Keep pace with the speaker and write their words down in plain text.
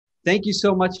Thank you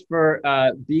so much for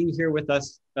being here with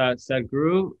us,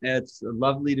 Sadhguru. It's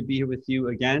lovely to be here with you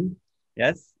again.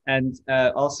 Yes. And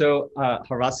also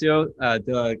Horacio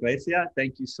de la Iglesia,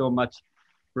 thank you so much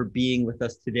for being with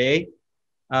us today.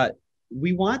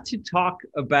 We want to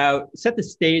set the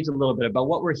stage a little bit about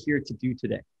what we're here to do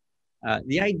today.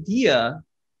 The idea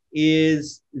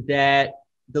is that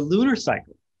the lunar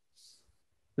cycle,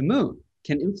 the moon,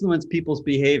 can influence people's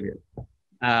behavior.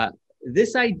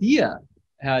 This idea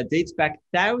dates back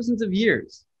thousands of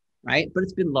years, right? But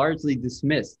it's been largely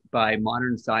dismissed by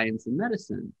modern science and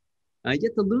medicine.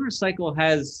 Yet the lunar cycle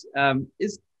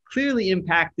is clearly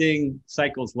impacting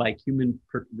cycles like human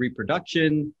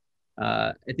reproduction.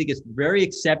 I think it's very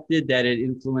accepted that it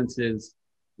influences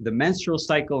the menstrual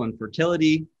cycle and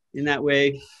fertility in that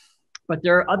way. But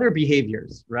there are other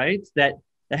behaviors, right, that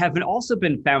have also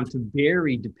been found to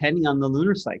vary depending on the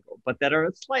lunar cycle, but that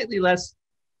are slightly less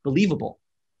believable.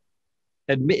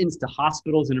 Admittance to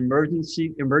hospitals and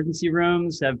emergency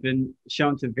rooms have been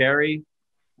shown to vary.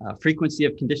 Frequency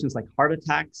of conditions like heart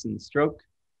attacks and stroke,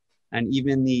 and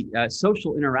even the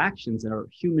social interactions or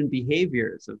human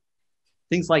behaviors of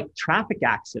things like traffic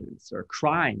accidents or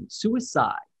crime,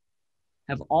 suicide,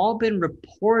 have all been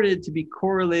reported to be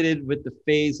correlated with the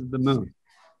phase of the moon.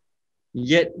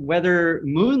 Yet whether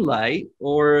moonlight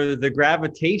or the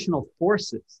gravitational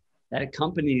forces that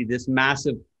accompany this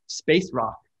massive space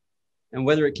rock, and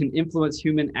whether it can influence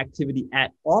human activity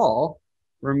at all,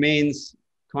 remains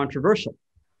controversial.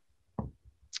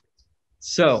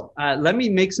 So let me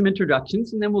make some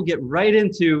introductions and then we'll get right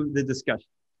into the discussion.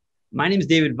 My name is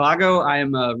David Vago. I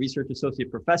am a research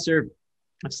associate professor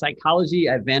of psychology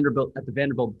at the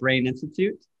Vanderbilt Brain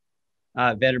Institute,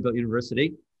 Vanderbilt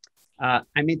University. I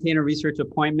maintain a research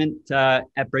appointment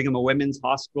at Brigham, a women's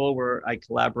hospital, where I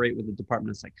collaborate with the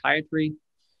Department of Psychiatry.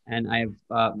 And I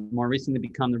have more recently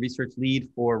become the research lead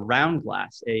for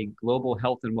Roundglass, a global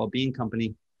health and well-being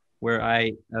company, where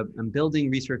I am building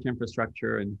research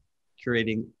infrastructure and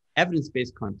curating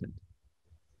evidence-based content.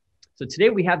 So today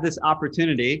we have this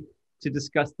opportunity to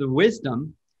discuss the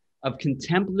wisdom of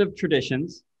contemplative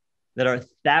traditions that are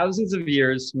thousands of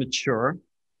years mature,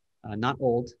 not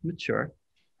old, mature,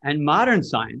 and modern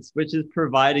science, which is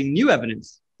providing new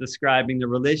evidence describing the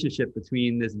relationship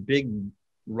between this big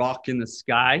rock in the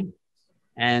sky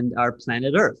and our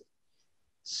planet Earth.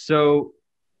 So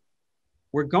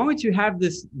we're going to have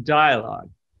this dialogue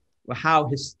of how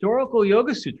historical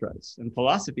Yoga Sutras and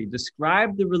philosophy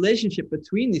describe the relationship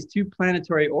between these two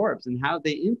planetary orbs and how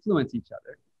they influence each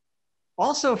other,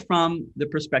 also from the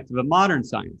perspective of modern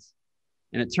science.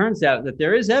 And it turns out that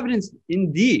there is evidence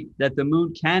indeed that the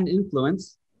moon can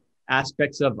influence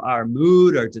aspects of our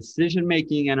mood, our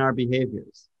decision-making, and our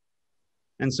behaviors.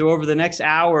 And so over the next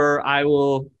hour, I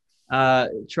will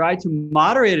try to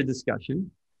moderate a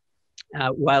discussion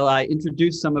while I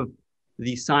introduce some of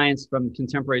the science from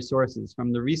contemporary sources,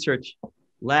 from the research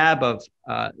lab of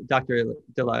Dr.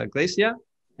 de la Iglesia,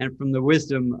 and from the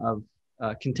wisdom of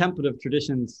contemplative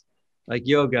traditions like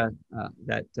yoga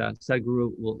that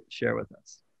Sadhguru will share with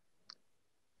us.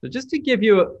 So just to give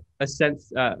you a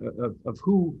sense of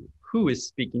who is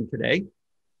speaking today,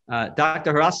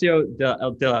 Dr. Horacio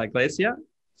de la Iglesia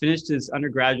finished his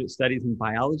undergraduate studies in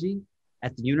biology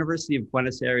at the University of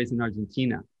Buenos Aires in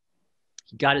Argentina.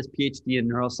 He got his Ph.D. in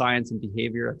neuroscience and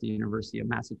behavior at the University of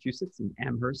Massachusetts in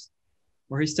Amherst,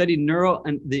 where he studied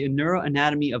the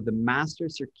neuroanatomy of the master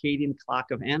circadian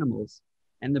clock of animals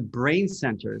and the brain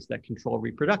centers that control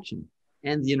reproduction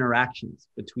and the interactions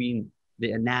between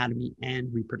the anatomy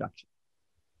and reproduction.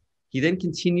 He then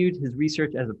continued his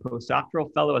research as a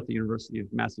postdoctoral fellow at the University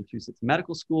of Massachusetts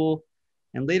Medical School,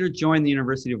 and later joined the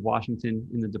University of Washington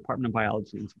in the Department of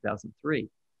Biology in 2003.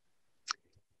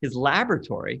 His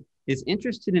laboratory is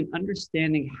interested in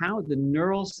understanding how the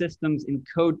neural systems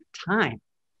encode time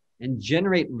and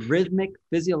generate rhythmic,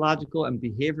 physiological, and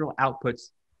behavioral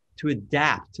outputs to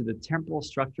adapt to the temporal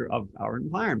structure of our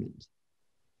environment.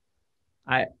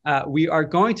 We are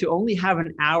going to only have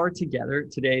an hour together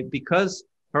today because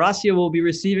Horacio will be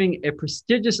receiving a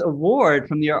prestigious award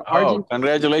from the Argentine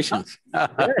congratulations.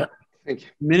 Thank you.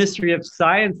 Ministry of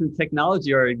Science and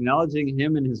Technology are acknowledging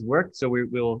him and his work. So we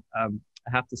will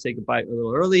have to say goodbye a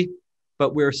little early,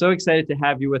 but we're so excited to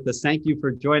have you with us. Thank you for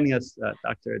joining us,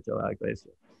 Dr. de la Iglesia.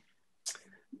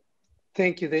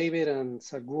 Thank you, David and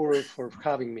Sadhguru, for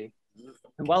having me.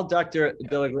 And while Dr.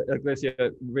 de la Iglesia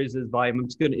raises volume, I'm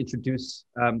just going to introduce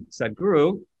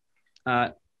Sadhguru,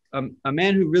 a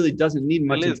man who really doesn't need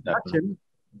much introduction,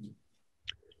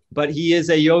 but he is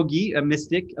a yogi, a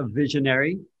mystic, a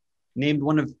visionary, named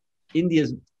one of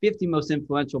India's 50 most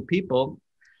influential people.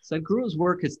 Sadhguru's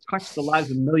work has touched the lives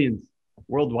of millions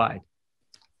worldwide.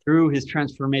 Through his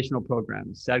transformational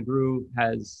programs, Sadhguru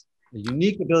has a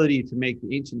unique ability to make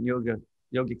the ancient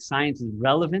yogic sciences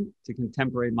relevant to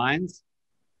contemporary minds.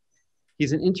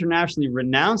 He's an internationally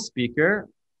renowned speaker.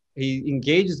 He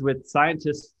engages with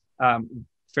scientists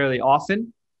fairly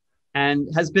often and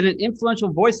has been an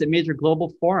influential voice at major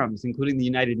global forums, including the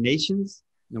United Nations,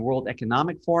 the World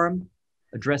Economic Forum,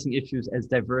 addressing issues as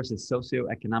diverse as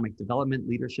socioeconomic development,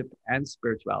 leadership, and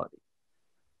spirituality.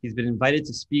 He's been invited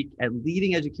to speak at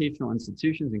leading educational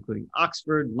institutions, including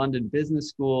Oxford, London Business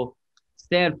School,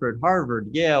 Stanford, Harvard,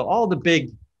 Yale, all the big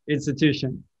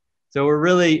institutions. So we're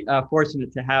really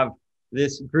fortunate to have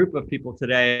this group of people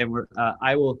today, and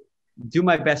I will do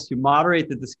my best to moderate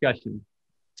the discussion.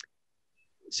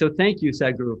 So thank you,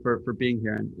 Sadhguru, for being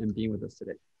here and being with us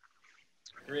today.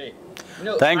 Great.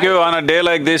 Thank you. On a day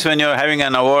like this, when you're having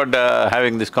an award,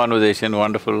 having this conversation,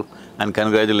 wonderful, and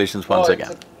congratulations once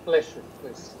again. It's a pleasure,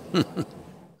 please.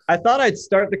 I thought I'd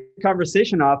start the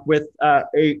conversation off with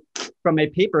from a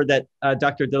paper that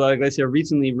Dr. De La Iglesia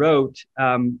recently wrote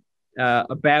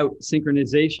about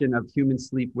synchronization of human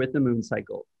sleep with the moon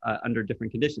cycle under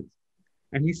different conditions.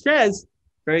 And he says,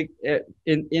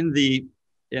 in the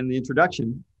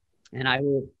introduction, and I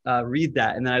will read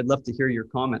that, and then I'd love to hear your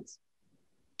comments.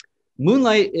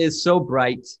 Moonlight is so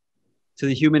bright to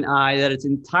the human eye that it's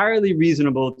entirely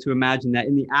reasonable to imagine that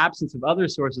in the absence of other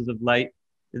sources of light,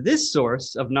 this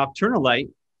source of nocturnal light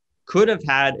could have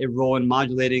had a role in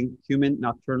modulating human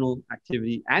nocturnal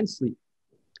activity and sleep.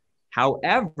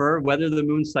 However, whether the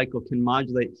moon cycle can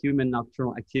modulate human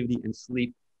nocturnal activity and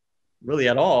sleep really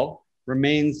at all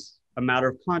remains a matter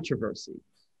of controversy.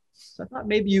 So I thought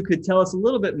maybe you could tell us a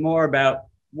little bit more about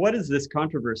what is this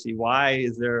controversy? Why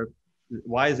is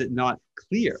it not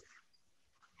clear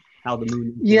how the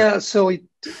moon? Yeah, so it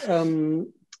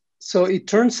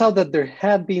turns out that there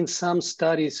had been some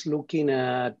studies looking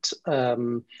at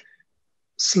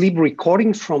sleep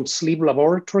recordings from sleep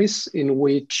laboratories in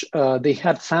which they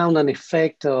had found an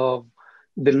effect of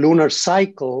the lunar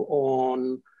cycle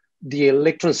on the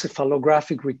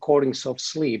electroencephalographic recordings of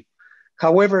sleep.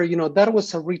 However, that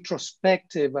was a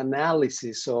retrospective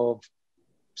analysis of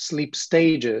sleep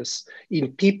stages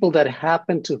in people that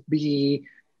happened to be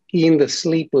in the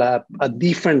sleep lab at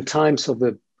different times of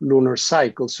the lunar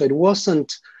cycle. So it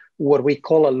wasn't what we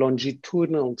call a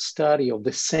longitudinal study of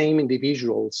the same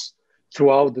individuals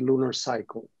throughout the lunar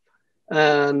cycle.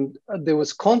 And there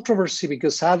was controversy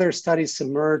because other studies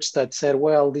emerged that said,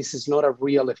 well, this is not a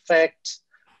real effect.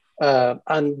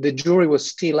 And the jury was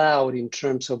still out in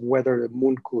terms of whether the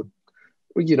moon could,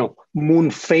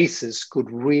 moon phases could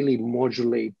really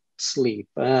modulate sleep.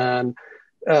 And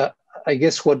I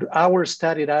guess what our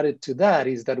study added to that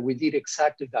is that we did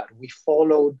exactly that. We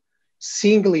followed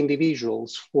single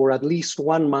individuals for at least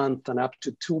 1 month and up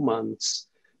to 2 months,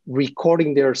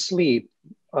 recording their sleep,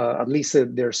 at least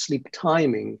their sleep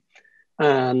timing.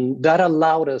 And that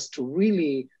allowed us to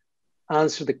really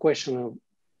answer the question of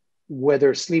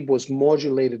whether sleep was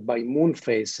modulated by moon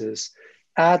phases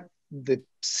at the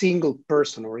single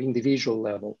person or individual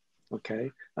level, okay?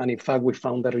 And in fact, we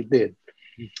found that it did.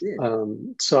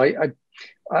 So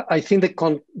I think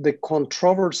the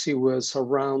controversy was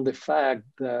around the fact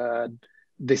that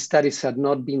the studies had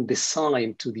not been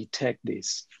designed to detect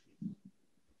this.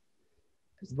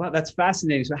 Well, that's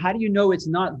fascinating. So how do you know it's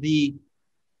not the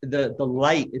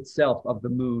light itself of the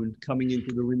moon coming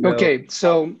into the window? Okay,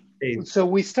 so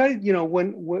we started,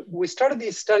 when we started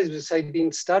these studies, because I've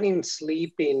been studying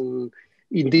sleep in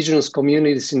indigenous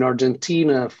communities in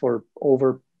Argentina for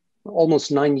over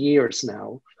almost 9 years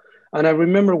now. And I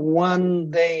remember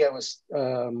one day I was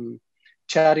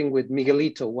chatting with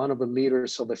Miguelito, one of the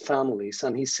leaders of the families.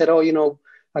 And he said,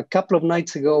 a couple of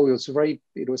nights ago,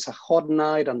 it was a hot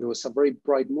night and there was a very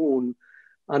bright moon.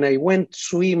 And I went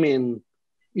swimming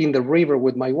in the river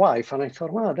with my wife. And I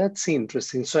thought, wow, that's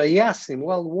interesting. So I asked him,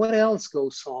 well, what else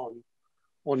goes on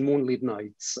moonlit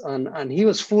nights? And he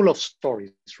was full of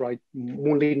stories, right?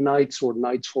 Moonlit nights or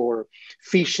nights for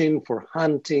fishing, for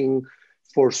hunting,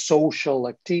 for social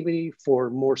activity, for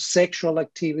more sexual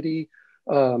activity.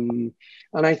 And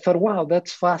I thought, wow,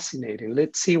 that's fascinating.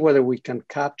 Let's see whether we can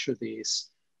capture this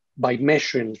by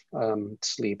measuring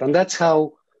sleep. And that's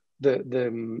how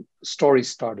the story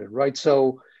started, right?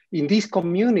 So in these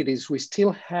communities, we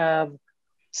still have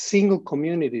single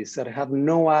communities that have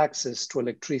no access to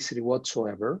electricity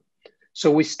whatsoever.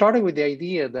 So we started with the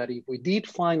idea that if we did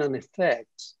find an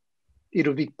effect, it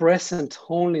would be present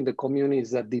only in the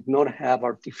communities that did not have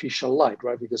artificial light,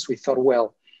 right? Because we thought,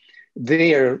 well,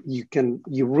 there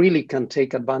you really can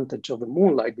take advantage of the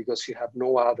moonlight because you have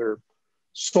no other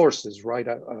sources, right,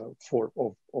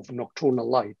 of nocturnal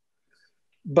light.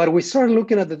 But we started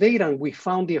looking at the data and we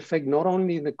found the effect not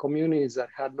only in the communities that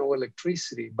had no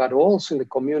electricity, but also in the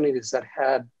communities that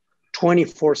had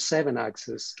 24/7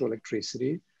 access to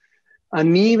electricity.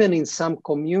 And even in some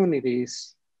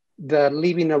communities that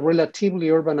live in a relatively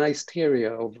urbanized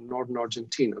area of northern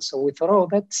Argentina. So we thought, oh,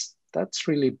 that's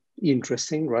really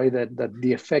interesting, right? That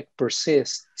the effect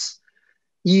persists,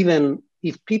 even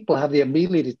if people have the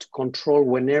ability to control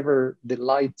whenever the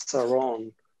lights are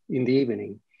on in the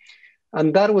evening.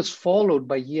 And that was followed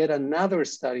by yet another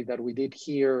study that we did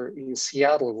here in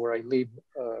Seattle, where I live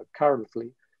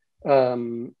currently,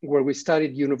 where we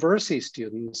studied university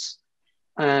students,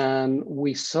 and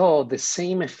we saw the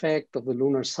same effect of the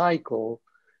lunar cycle.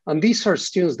 And these are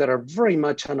students that are very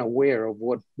much unaware of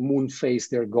what moon phase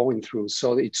they're going through.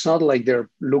 So it's not like they're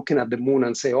looking at the moon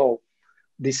and say, oh,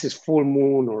 this is full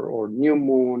moon or new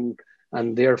moon,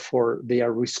 and therefore they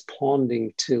are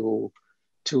responding to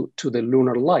the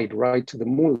lunar light, right, to the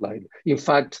moonlight. In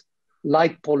fact,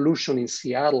 light pollution in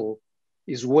Seattle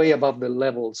is way above the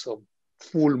levels of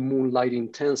full moonlight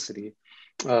intensity.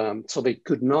 So they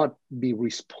could not be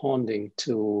responding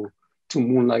to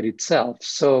moonlight itself.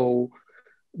 So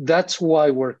that's why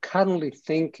we're currently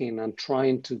thinking and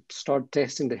trying to start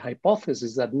testing the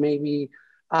hypothesis that maybe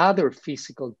other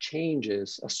physical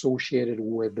changes associated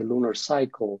with the lunar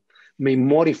cycle may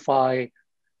modify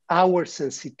our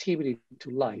sensitivity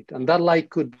to light. And that light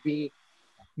could be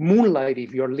moonlight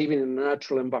if you're living in a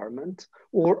natural environment,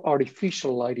 or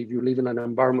artificial light if you live in an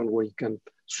environment where you can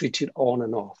switch it on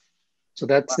and off. So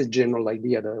that's the general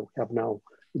idea that I have now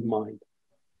in mind.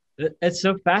 It's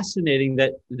so fascinating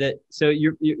that so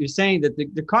you're saying that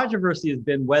the controversy has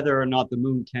been whether or not the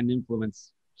moon can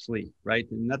influence sleep, right?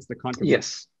 And that's the controversy.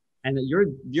 Yes. And that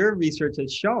your research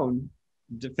has shown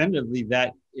definitively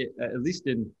that at least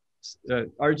in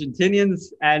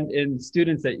Argentinians and in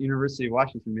students at University of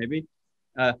Washington, maybe.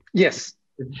 Yes.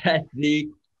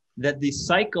 That the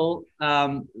cycle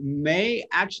may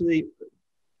actually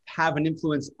have an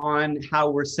influence on how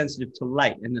we're sensitive to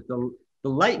light, and that the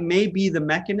light may be the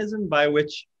mechanism by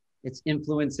which it's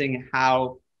influencing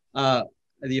how the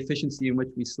efficiency in which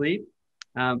we sleep.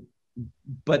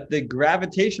 But the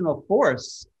gravitational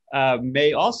force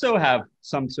may also have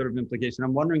some sort of implication.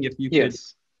 I'm wondering if you could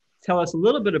tell us a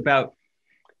little bit about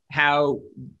how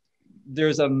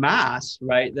there's a mass,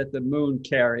 right, that the moon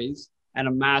carries and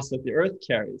a mass that the Earth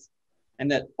carries, and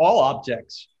that all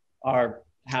objects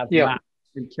have mass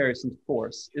and carry some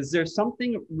force. Is there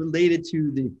something related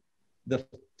to the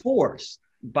force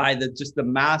by just the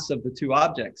mass of the two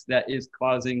objects that is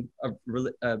causing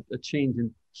a change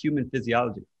in human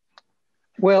physiology?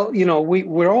 Well,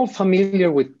 we're all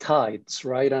familiar with tides,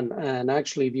 right? And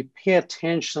actually, if you pay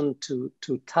attention to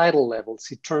tidal levels,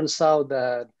 it turns out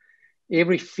that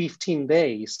every 15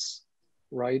 days,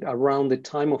 right, around the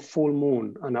time of full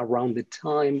moon and around the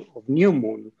time of new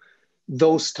moon,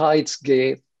 those tides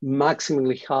get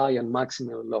maximally high and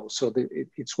maximally low. So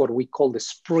it's what we call the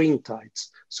spring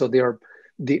tides. So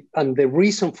and the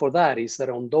reason for that is that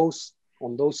on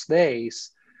those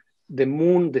days, the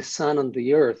moon, the sun, and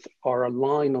the earth are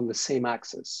aligned on the same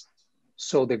axis.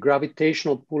 So the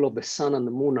gravitational pull of the sun and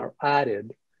the moon are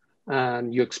added,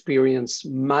 and you experience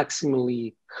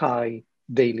maximally high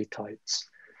daily tides.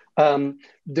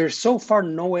 There's so far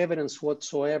no evidence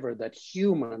whatsoever that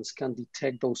humans can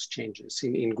detect those changes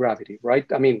in gravity, right?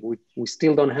 I mean, we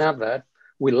still don't have that.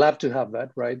 We love to have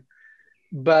that, right?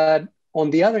 But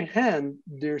on the other hand,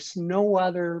 there's no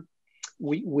other,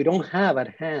 we don't have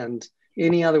at hand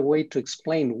any other way to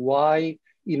explain why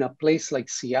in a place like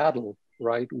Seattle,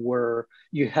 right, where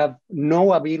you have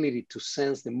no ability to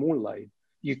sense the moonlight,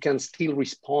 you can still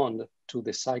respond to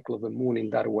the cycle of the moon in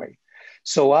that way.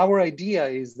 So our idea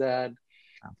is that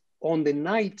on the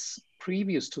nights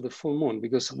previous to the full moon,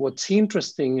 because what's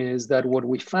interesting is that what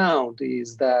we found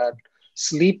is that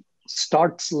sleep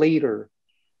starts later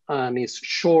and is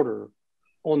shorter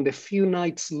on the few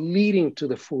nights leading to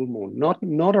the full moon,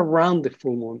 not around the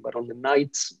full moon, but on the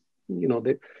nights,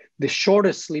 the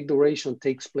shortest sleep duration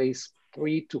takes place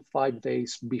 3 to 5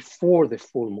 days before the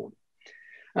full moon.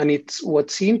 And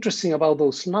what's interesting about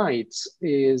those nights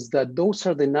is that those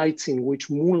are the nights in which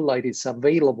moonlight is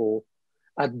available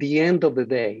at the end of the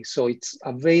day. So it's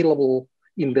available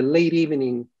in the late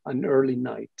evening and early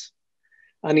night.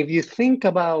 And if you think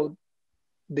about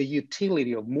the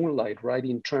utility of moonlight, right,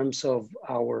 in terms of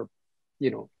our,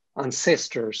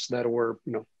 ancestors that were,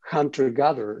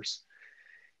 hunter-gatherers,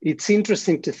 it's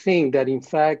interesting to think that, in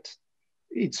fact,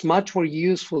 it's much more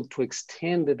useful to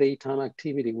extend the daytime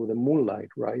activity with the moonlight,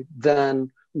 right, than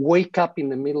wake up in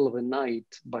the middle of the night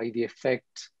by the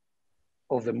effect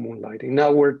of the moonlight. In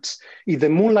other words, if the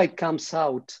moonlight comes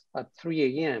out at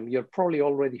 3 a.m., you're probably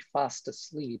already fast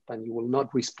asleep and you will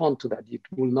not respond to that. It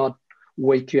will not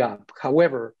wake you up.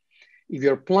 However, if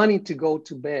you're planning to go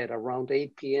to bed around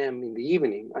 8 p.m. in the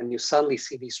evening and you suddenly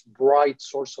see this bright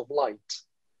source of light,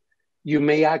 you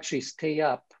may actually stay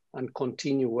up and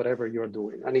continue whatever you're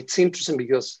doing. And it's interesting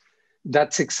because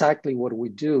that's exactly what we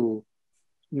do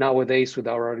nowadays with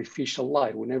our artificial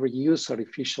light. Whenever you use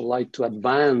artificial light to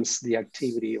advance the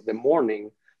activity of the morning,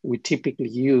 we typically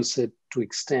use it to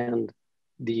extend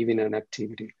the evening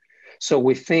activity. So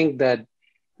we think that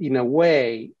in a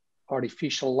way,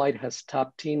 artificial light has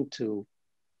tapped into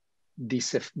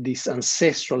this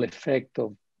ancestral effect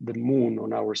of the moon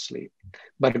on our sleep.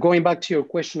 But going back to your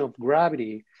question of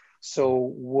gravity,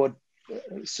 so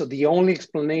the only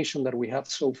explanation that we have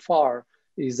so far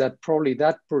is that probably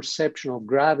that perception of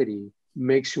gravity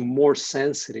makes you more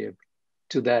sensitive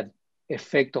to that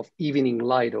effect of evening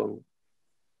light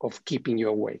of keeping you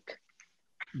awake.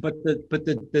 But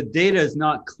the data is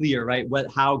not clear, right?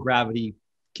 How gravity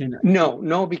can...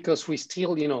 No, because we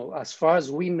still, as far as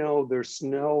we know, there's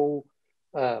no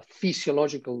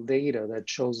physiological data that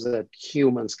shows that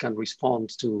humans can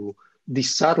respond to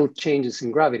these subtle changes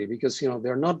in gravity, because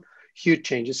they're not huge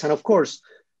changes. And of course,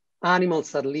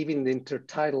 animals that live in the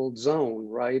intertidal zone,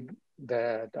 right,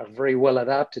 that are very well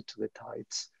adapted to the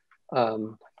tides,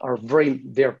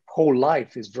 their whole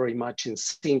life is very much in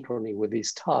synchrony with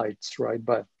these tides, right?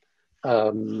 But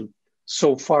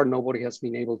so far, nobody has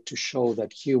been able to show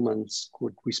that humans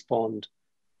could respond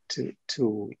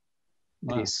to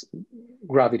these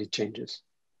gravity changes.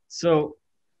 So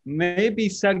maybe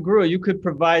Sadhguru, you could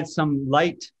provide some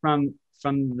light from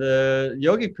the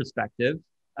yogi perspective.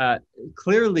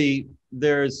 Clearly,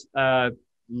 there's a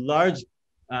large,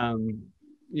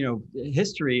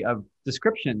 history of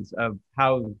descriptions of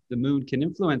how the moon can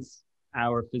influence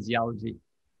our physiology.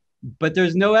 But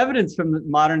there's no evidence from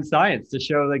modern science to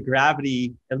show that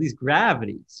gravity, at least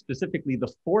gravity, specifically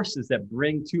the forces that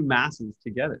bring two masses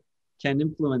together, can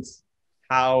influence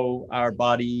how our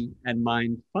body and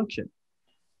mind function.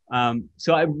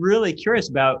 So I'm really curious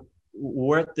about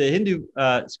what the Hindu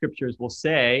scriptures will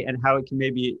say and how it can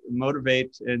maybe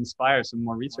motivate and inspire some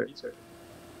more research.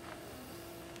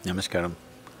 Namaskaram.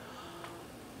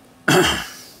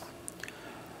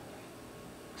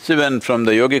 See, when from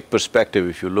the yogic perspective,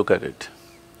 if you look at it,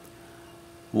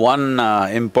 one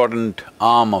important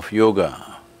arm of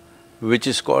yoga, which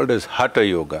is called as Hatha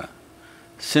Yoga,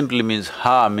 simply means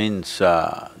Ha means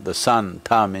the sun,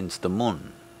 Tha means the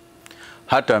moon.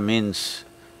 Hatha means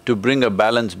to bring a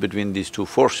balance between these two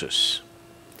forces.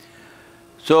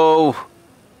 So,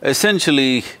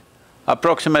 essentially,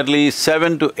 approximately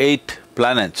 7 to 8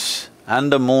 planets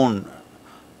and the moon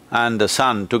and the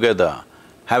sun together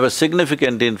have a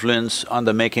significant influence on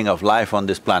the making of life on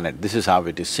this planet. This is how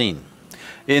it is seen.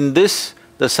 In this,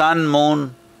 the sun,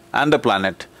 moon and the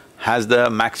planet has the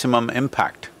maximum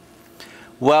impact.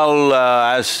 Well,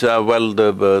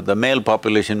 the male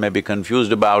population may be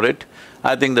confused about it.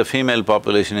 I think the female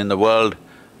population in the world,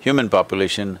 human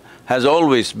population, has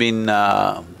always been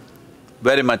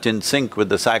very much in sync with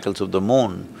the cycles of the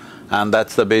moon, and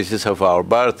that's the basis of our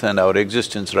birth and our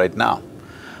existence right now.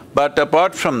 But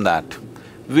apart from that,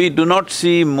 we do not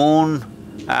see moon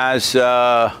as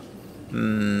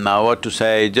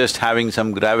just having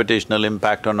some gravitational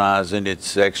impact on us and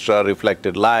its extra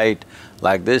reflected light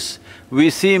like this. We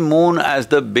see moon as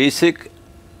the basic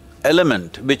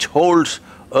element which holds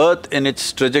Earth in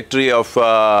its trajectory of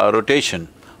rotation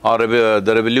or the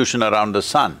revolution around the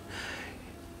sun.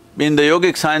 In the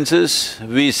yogic sciences,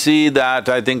 we see that,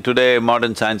 I think today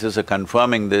modern sciences are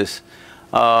confirming this,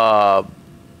 that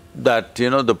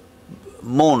the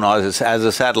moon as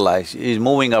a satellite is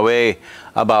moving away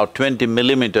about 20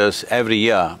 millimeters every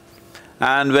year.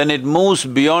 And when it moves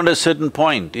beyond a certain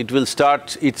point, it will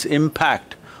start… its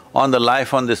impact on the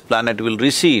life on this planet will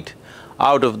recede.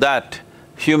 Out of that,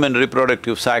 human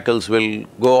reproductive cycles will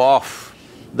go off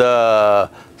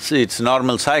its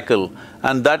normal cycle,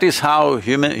 and that is how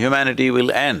humanity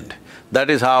will end. That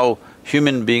is how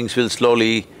human beings will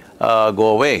slowly go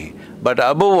away. But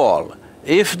above all,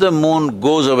 if the moon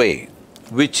goes away,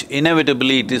 which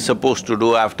inevitably it is supposed to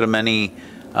do after many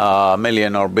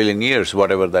million or billion years,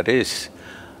 whatever that is,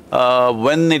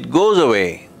 when it goes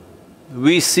away,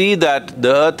 we see that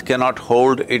the earth cannot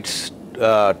hold its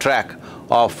track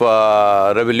of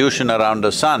revolution around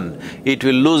the sun. It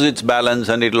will lose its balance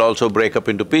and it'll also break up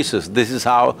into pieces. This is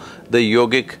how the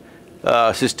yogic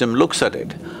system looks at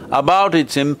it. About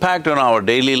its impact on our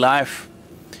daily life,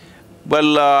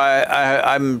 Well,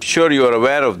 I'm sure you are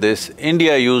aware of this.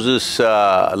 India uses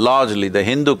largely the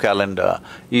Hindu calendar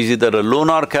is either a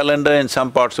lunar calendar in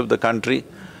some parts of the country.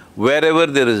 Wherever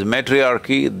there is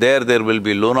matriarchy, there will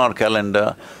be lunar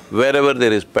calendar. Wherever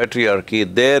there is patriarchy,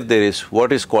 there is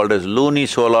what is called as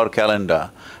lunisolar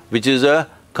calendar, which is a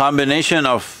combination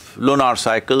of lunar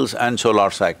cycles and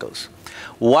solar cycles.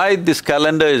 Why this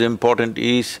calendar is important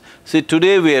is, see,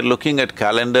 today we are looking at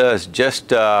calendar as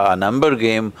just a number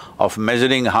game of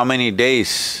measuring how many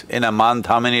days in a month,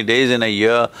 how many days in a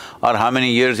year, or how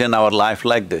many years in our life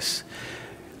like this.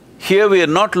 Here we are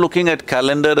not looking at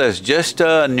calendar as just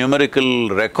a numerical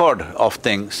record of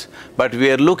things, but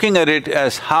we are looking at it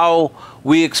as how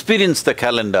we experience the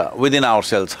calendar within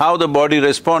ourselves, how the body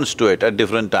responds to it at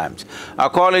different times.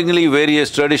 Accordingly,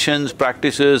 various traditions,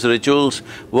 practices, rituals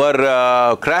were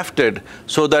crafted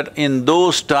so that in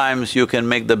those times you can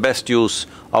make the best use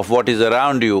of what is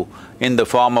around you in the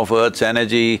form of Earth's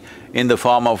energy, in the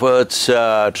form of Earth's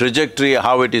trajectory,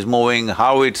 how it is moving,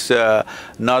 how its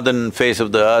northern face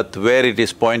of the Earth, where it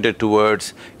is pointed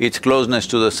towards, its closeness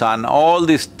to the sun. All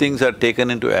these things are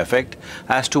taken into effect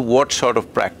as to what sort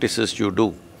of practices you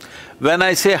do. When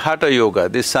I say Hatha Yoga,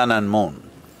 this sun and moon,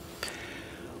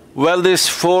 well, this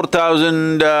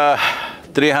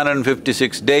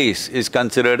 4,356 days is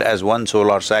considered as one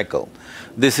solar cycle.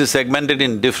 This is segmented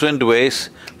in different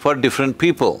ways for different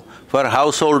people. For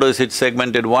householders, it's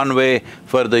segmented one way,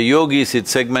 for the yogis, it's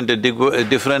segmented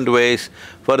different ways,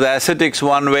 for the ascetics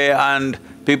one way, and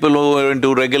people who are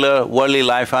into regular worldly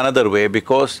life another way,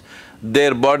 because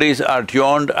their bodies are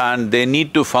tuned and they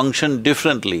need to function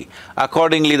differently.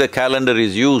 Accordingly, the calendar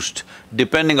is used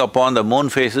depending upon the moon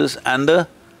phases and the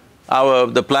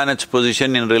planet's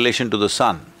position in relation to the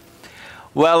sun.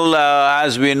 Well,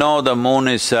 as we know, the moon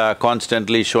is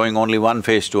constantly showing only one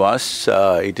phase to us.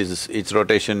 Its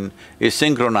rotation is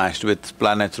synchronized with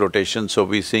planet's rotation, so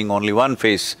we're seeing only one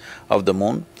phase of the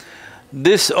moon.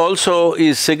 This also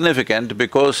is significant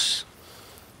because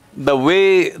the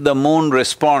way the moon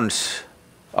responds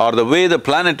or the way the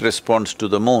planet responds to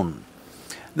the moon,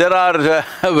 there are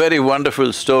very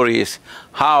wonderful stories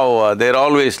how they're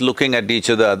always looking at each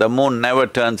other. The moon never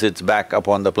turns its back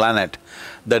upon the planet.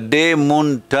 The day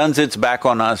moon turns its back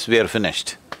on us, we are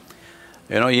finished.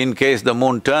 In case the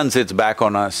moon turns its back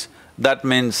on us, that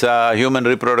means human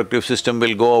reproductive system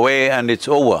will go away and it's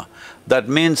over. That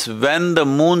means when the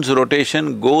moon's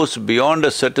rotation goes beyond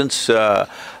a certain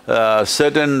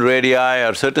radii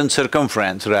or certain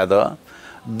circumference rather,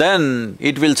 then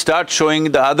it will start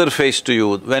showing the other face to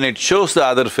you. When it shows the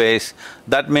other face,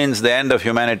 that means the end of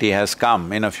humanity has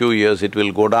come. In a few years, it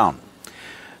will go down.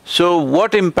 So,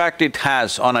 what impact it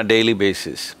has on a daily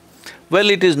basis? Well,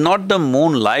 it is not the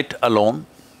moonlight alone.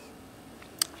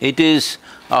 It is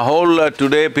a whole…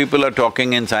 today people are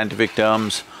talking in scientific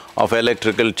terms of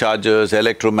electrical charges,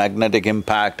 electromagnetic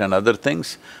impact and other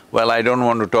things. Well, I don't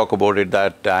want to talk about it,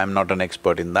 that I'm not an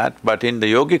expert in that, but in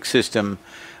the yogic system,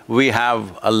 we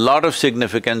have a lot of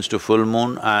significance to full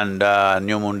moon and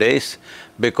new moon days,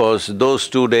 because those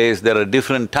 2 days there are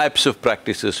different types of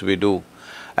practices we do.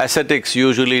 Ascetics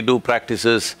usually do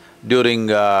practices during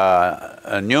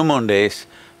new moon days.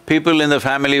 People in the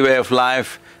family way of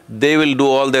life, they will do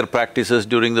all their practices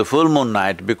during the full moon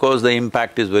night because the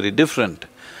impact is very different.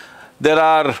 There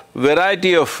are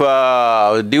variety of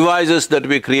devices that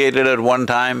we created at one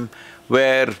time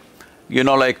where,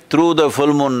 like through the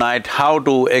full moon night, how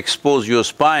to expose your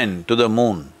spine to the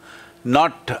moon,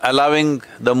 not allowing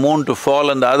the moon to fall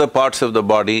on the other parts of the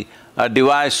body, a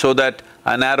device so that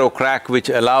a narrow crack which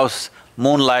allows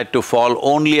moonlight to fall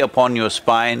only upon your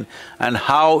spine, and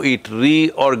how it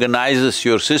reorganizes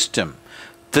your system.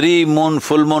 3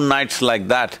 full moon nights like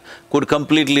that could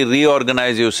completely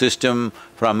reorganize your system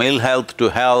from ill health to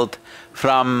health,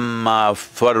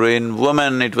 for in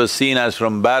women it was seen as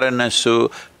from barrenness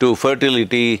to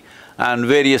fertility and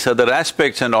various other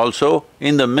aspects, and also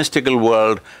in the mystical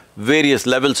world, various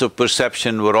levels of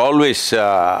perception were always,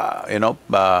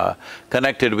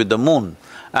 connected with the moon.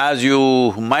 As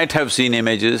you might have seen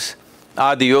images,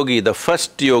 Adi Yogi, the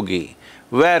first yogi,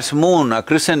 wears moon, a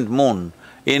crescent moon,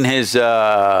 in his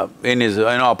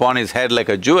upon his head like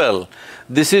a jewel.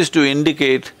 This is to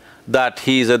indicate that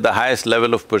he is at the highest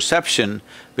level of perception,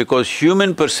 because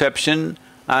human perception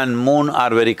and moon are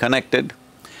very connected.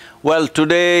 Well,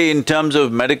 today in terms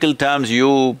of medical terms,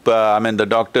 the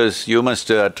doctors, you must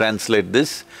translate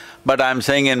this, but I'm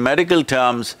saying in medical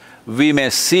terms, we may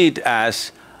see it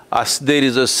as there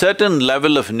is a certain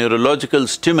level of neurological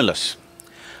stimulus.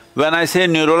 When I say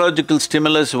neurological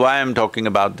stimulus, why I'm talking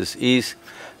about this is,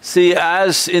 see,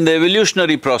 as in the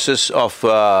evolutionary process of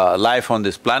life on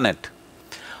this planet,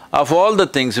 Of all the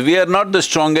things, we are not the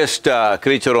strongest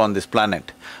creature on this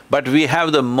planet, but we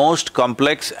have the most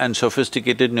complex and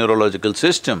sophisticated neurological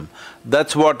system.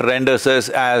 That's what renders us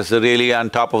as really on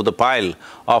top of the pile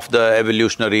of the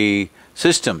evolutionary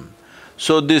system.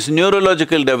 So this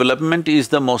neurological development is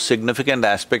the most significant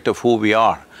aspect of who we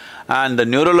are. And the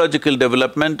neurological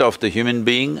development of the human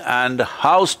being and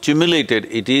how stimulated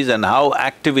it is and how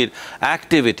active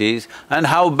it is and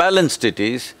how balanced it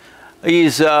is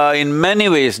in many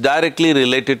ways directly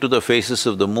related to the phases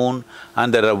of the moon,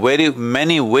 and there are very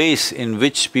many ways in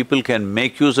which people can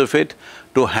make use of it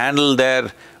to handle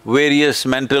their various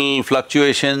mental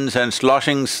fluctuations and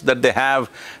sloshings that they have.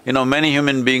 You know, many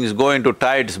human beings go into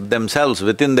tides themselves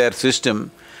within their system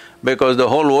because the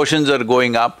whole oceans are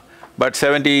going up, but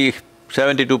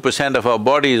 72% of our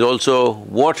body is also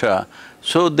water.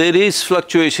 So there is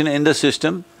fluctuation in the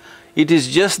system. It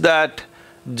is just that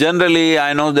generally,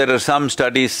 I know there are some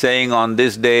studies saying on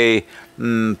this day,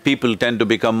 people tend to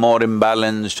become more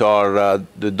imbalanced, or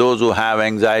those who have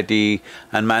anxiety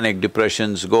and manic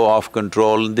depressions go off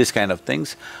control, this kind of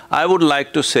things. I would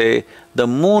like to say the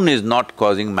moon is not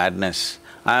causing madness.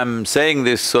 I'm saying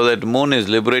this so that moon is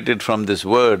liberated from this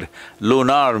word.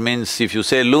 Lunar means if you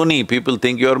say loony, people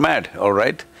think you're mad, all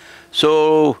right?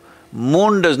 So,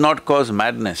 moon does not cause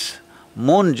madness.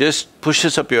 Moon just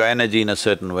pushes up your energy in a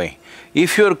certain way.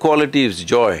 If your quality is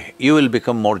joy, you will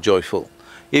become more joyful.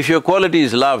 If your quality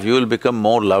is love, you will become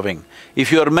more loving.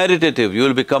 If you are meditative, you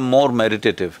will become more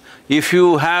meditative. If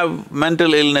you have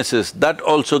mental illnesses, that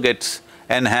also gets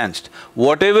enhanced.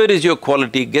 Whatever is your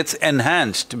quality gets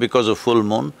enhanced because of full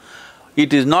moon.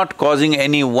 It is not causing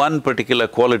any one particular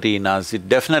quality in us, it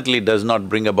definitely does not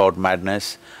bring about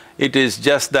madness. It is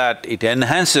just that it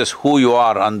enhances who you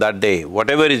are on that day.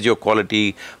 Whatever is your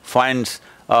quality finds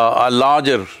a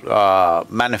larger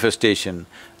manifestation.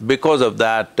 Because of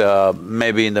that,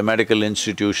 maybe in the medical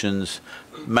institutions,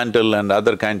 mental and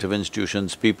other kinds of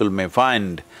institutions, people may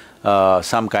find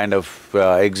some kind of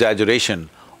exaggeration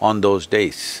on those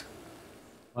days.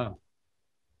 Wow.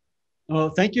 Well,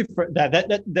 thank you for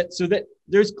that. So that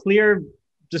there's clear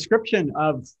description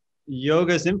of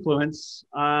yoga's influence,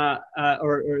 or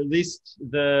at least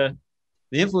the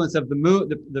influence of the moon,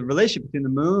 the relationship between the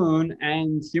moon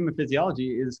and human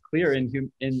physiology is clear in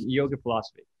yoga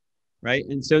philosophy, right?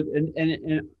 And so,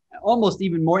 and almost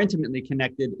even more intimately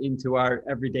connected into our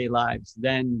everyday lives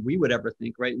than we would ever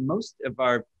think, right? Most of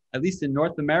our, at least in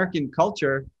North American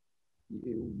culture,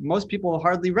 most people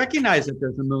hardly recognize that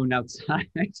there's a moon outside.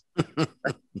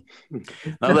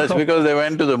 No, that's because they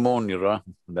went to the moon, you know,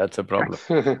 that's a problem.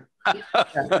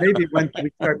 Yeah, maybe when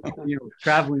we start,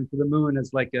 traveling to the moon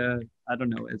as like I don't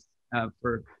know, as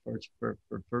for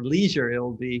leisure,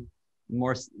 it'll be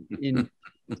more in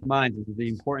its mind the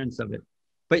importance of it.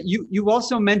 But you've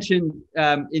also mentioned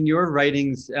in your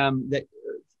writings that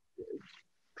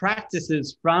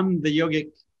practices from the yogic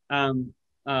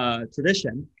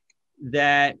tradition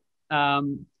that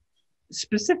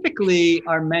specifically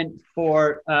are meant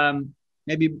for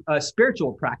maybe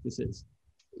spiritual practices,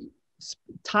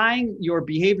 tying your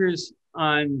behaviors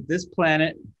on this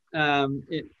planet,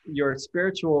 your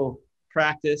spiritual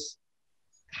practice.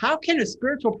 How can a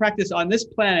spiritual practice on this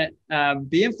planet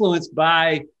be influenced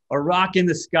by a rock in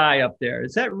the sky up there?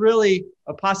 Is that really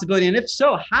a possibility? And if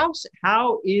so,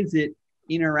 how is it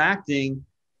interacting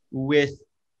with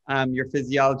your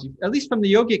physiology, at least from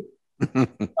the yogic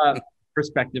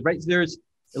perspective, right? So there's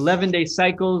 11-day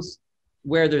cycles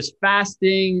where there's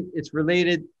fasting. It's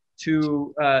related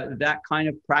to that kind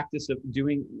of practice of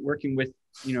working with,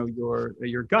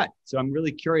 your gut. So I'm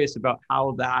really curious about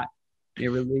how that may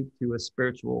relate to a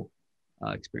spiritual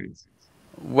experience.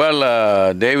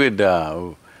 Well, David,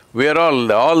 we are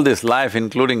all this life,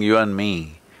 including you and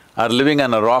me, are living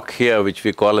on a rock here which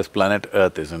we call as planet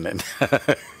Earth, isn't it?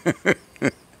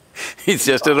 It's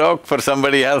just a rock for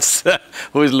somebody else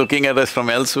who is looking at us from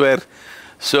elsewhere.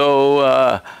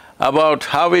 So, about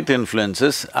how it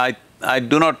influences, I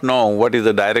do not know what is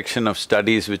the direction of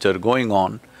studies which are going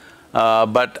on,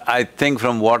 but I think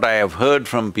from what I have heard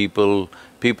from people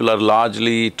are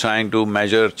largely trying to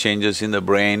measure changes in the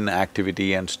brain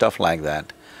activity and stuff like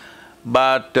that.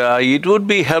 But it would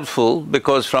be helpful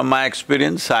because from my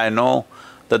experience, I know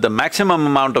that the maximum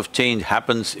amount of change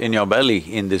happens in your belly,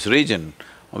 in this region,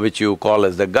 which you call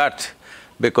as the gut,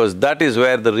 because that is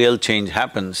where the real change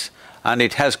happens and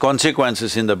it has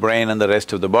consequences in the brain and the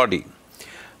rest of the body.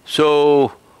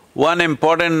 So, one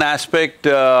important aspect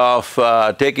of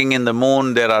taking in the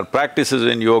moon, there are practices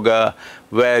in yoga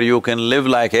where you can live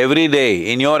like every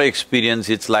day, in your experience,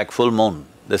 it's like full moon.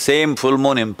 The same full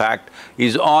moon impact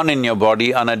is on in your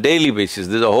body on a daily basis.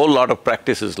 There's a whole lot of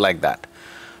practices like that.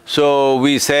 So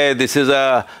we say this is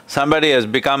somebody has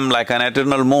become like an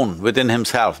eternal moon within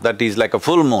himself, that is like a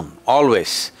full moon,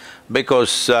 always. Because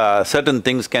certain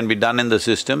things can be done in the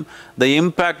system, the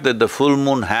impact that the full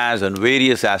moon has on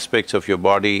various aspects of your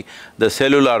body, the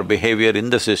cellular behavior in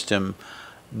the system,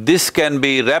 this can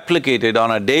be replicated on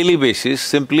a daily basis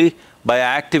simply by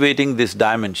activating this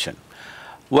dimension.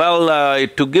 Well,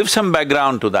 to give some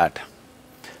background to that,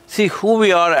 see, who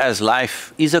we are as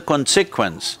life is a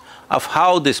consequence of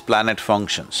how this planet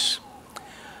functions.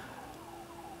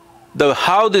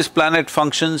 How this planet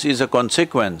functions is a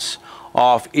consequence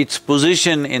of its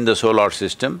position in the solar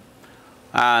system,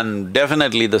 and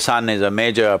definitely the sun is a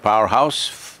major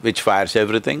powerhouse which fires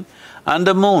everything, and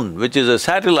the moon, which is a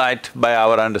satellite by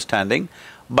our understanding,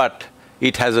 but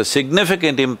it has a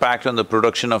significant impact on the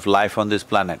production of life on this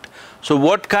planet. So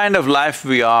what kind of life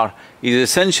we are is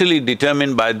essentially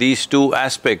determined by these two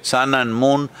aspects, sun and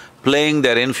moon playing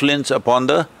their influence upon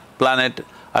the planet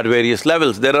at various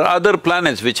levels. There are other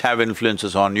planets which have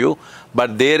influences on you,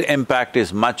 but their impact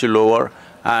is much lower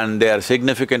and they are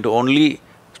significant only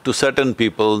to certain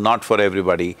people, not for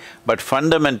everybody. But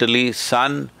fundamentally,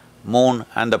 sun, moon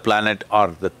and the planet are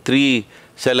the three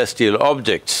celestial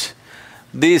objects.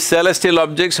 These celestial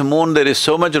objects, moon, there is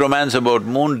so much romance about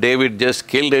moon, David just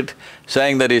killed it,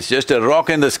 saying that it's just a rock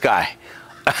in the sky.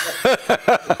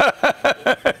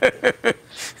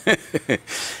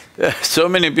 So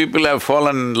many people have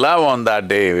fallen in love on that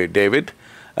day, David.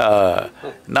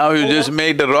 Now you just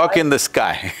made a rock in the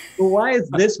sky. Well, why is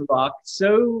this rock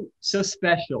so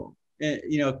special,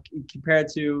 compared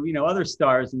to, other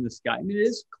stars in the sky? I mean, it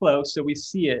is close, so we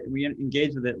see it, and we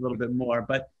engage with it a little bit more,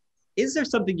 but is there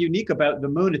something unique about the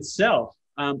moon itself?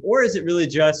 Or is it really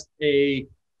just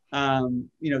an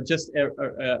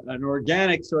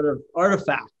organic sort of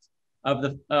artifact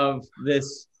of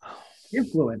this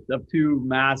influence of two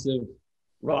massive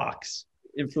rocks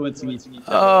influencing each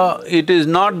other? It is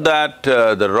not that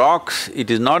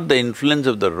it is not the influence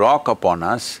of the rock upon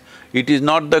us, it is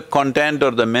not the content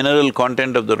or the mineral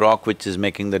content of the rock which is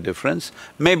making the difference.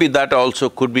 Maybe that also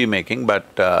could be making, but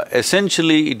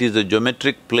essentially it is the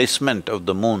geometric placement of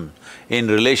the moon in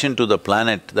relation to the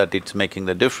planet that it's making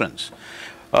the difference.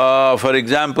 For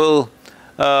example,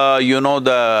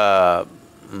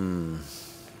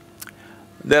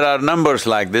 there are numbers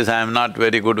like this. I am not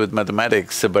very good with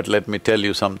mathematics, but let me tell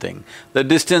you something. The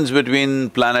distance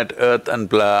between planet Earth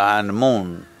and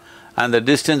moon and the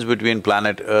distance between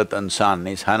planet Earth and sun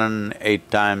is 108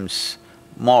 times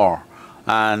more,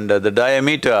 and the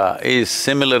diameter is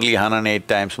similarly 108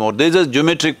 times more. There's a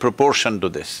geometric proportion to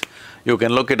this. You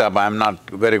can look it up, I'm not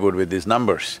very good with these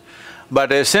numbers.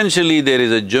 But essentially there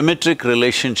is a geometric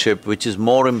relationship which is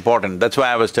more important. That's why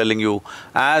I was telling you,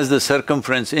 as the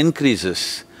circumference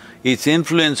increases, its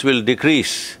influence will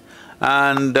decrease.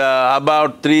 And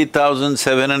about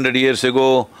 3,700 years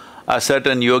ago, a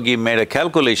certain yogi made a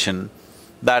calculation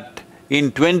that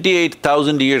in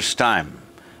 28,000 years' time,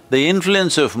 the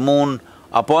influence of moon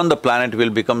upon the planet will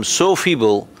become so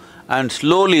feeble and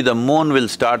slowly the moon will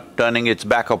start turning its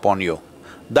back upon you.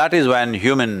 That is when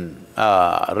human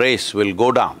race will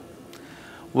go down.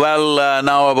 Well,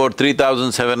 now about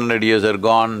 3,700 years are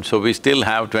gone, so we still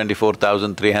have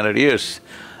 24,300 years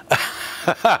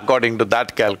according to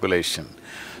that calculation.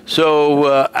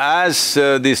 So, as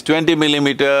this 20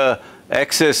 millimeter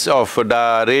excess of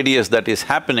the radius that is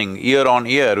happening year on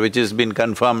year, which has been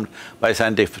confirmed by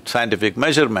scientific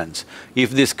measurements,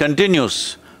 if this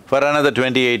continues for another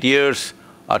 28 years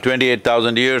or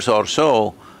 28,000 years or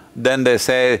so, then they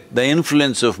say the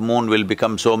influence of moon will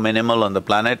become so minimal on the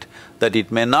planet that it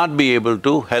may not be able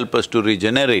to help us to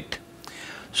regenerate.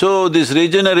 So this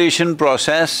regeneration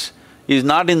process is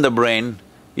not in the brain,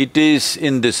 it is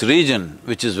in this region,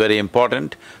 which is very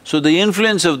important. So the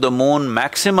influence of the moon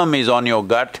maximum is on your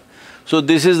gut. So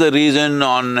this is the reason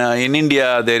in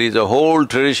India there is a whole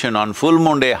tradition on full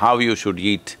moon day how you should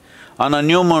eat, on a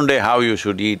new moon day how you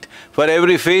should eat, for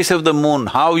every phase of the moon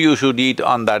how you should eat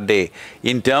on that day,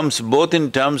 both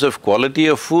in terms of quality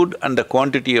of food and the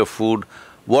quantity of food,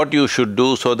 what you should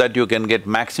do so that you can get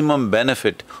maximum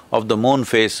benefit of the moon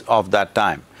phase of that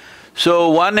time. So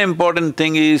one important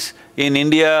thing is, in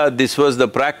India, this was the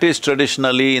practice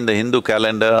traditionally in the Hindu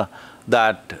calendar,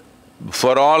 that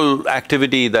for all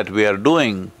activity that we are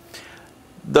doing,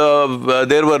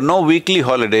 there were no weekly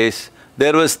holidays,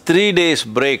 there was 3 days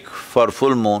break for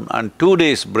full moon and 2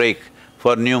 days break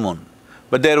for new moon.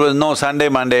 But there was no Sunday,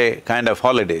 Monday kind of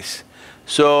holidays.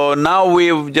 So now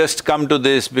we've just come to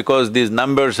this because these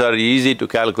numbers are easy to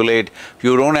calculate.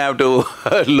 You don't have to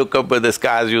look up at the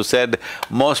sky. As you said,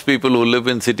 most people who live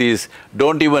in cities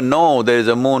don't even know there is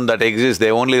a moon that exists,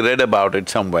 they only read about it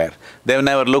somewhere. They've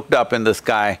never looked up in the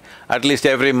sky. At least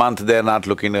every month they're not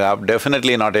looking up,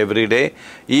 definitely not every day.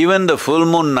 Even the full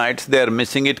moon nights, they're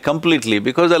missing it completely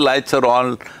because the lights are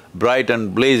all bright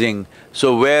and blazing.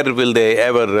 So where will they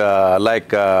ever,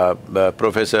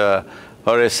 Professor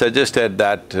Horace suggested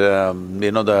that,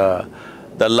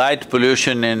 the light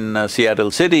pollution in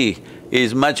Seattle city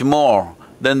is much more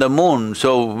than the moon,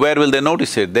 so where will they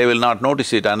notice it? They will not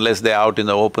notice it unless they're out in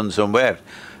the open somewhere.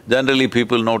 Generally,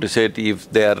 people notice it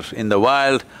if they're in the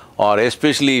wild or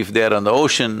especially if they're on the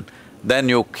ocean, then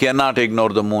you cannot ignore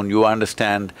the moon, you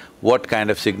understand what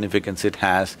kind of significance it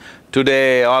has.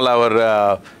 Today, all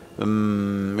our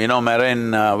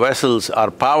marine vessels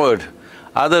are powered.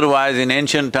 Otherwise, in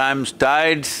ancient times,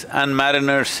 tides and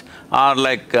mariners are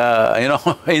like,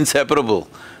 inseparable.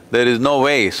 There is no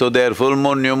way. So their full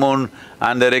moon, new moon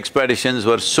and their expeditions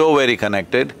were so very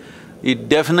connected. It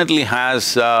definitely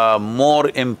has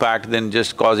more impact than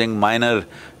just causing minor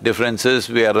differences.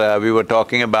 We were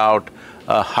talking about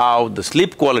how the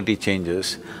sleep quality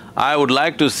changes. I would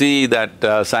like to see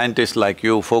that scientists like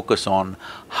you focus on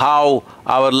how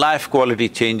our life quality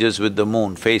changes with the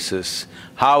moon phases,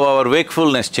 how our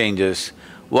wakefulness changes.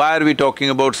 Why are we talking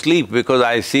about sleep? Because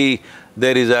I see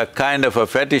there is a kind of a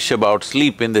fetish about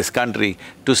sleep in this country.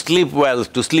 To sleep well,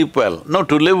 to sleep well. No,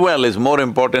 to live well is more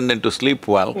important than to sleep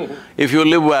well. If you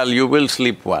live well, you will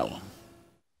sleep well.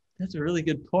 That's a really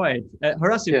good point.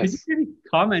 Horacio, Yes. could you maybe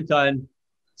comment on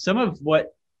some of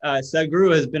what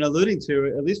Sadhguru has been alluding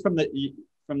to, at least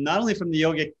from not only from the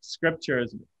yogic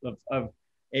scriptures of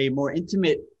a more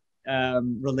intimate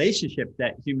relationship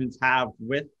that humans have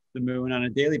with the moon on a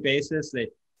daily basis, the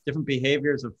different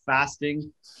behaviors of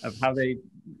fasting, of how they,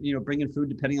 bring in food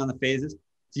depending on the phases.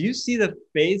 Do you see the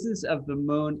phases of the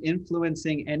moon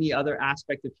influencing any other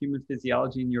aspect of human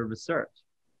physiology in your research?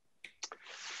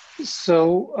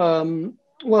 So,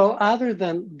 well, other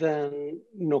than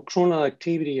nocturnal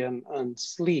activity and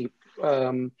sleep,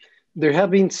 there have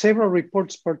been several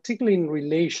reports, particularly in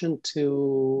relation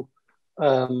to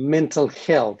mental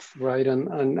health, right?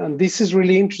 And this is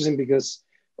really interesting because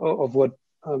of what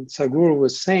Sadhguru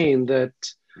was saying, that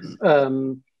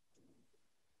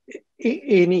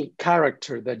any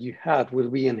character that you have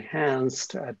will be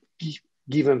enhanced at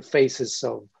given phases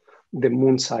of the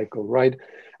moon cycle, right?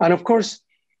 And of course,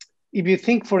 if you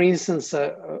think, for instance,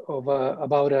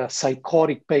 about a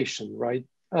psychotic patient, right?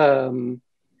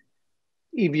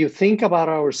 If you think about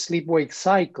our sleep-wake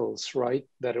cycles, right,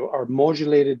 that are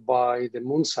modulated by the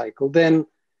moon cycle, then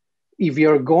if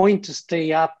you're going to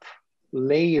stay up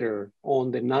later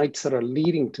on the nights that are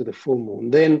leading to the full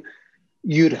moon, then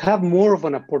you'd have more of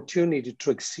an opportunity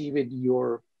to exhibit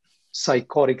your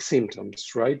psychotic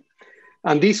symptoms, right?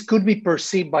 And this could be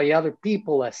perceived by other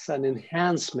people as an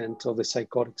enhancement of the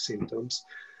psychotic symptoms.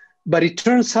 But it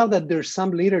turns out that there's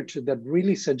some literature that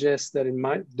really suggests that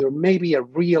there may be a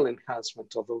real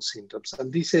enhancement of those symptoms.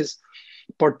 And this is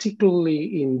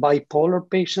particularly in bipolar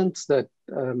patients that,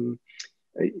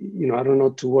 I don't know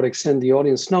to what extent the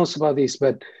audience knows about this,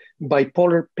 but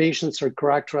bipolar patients are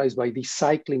characterized by this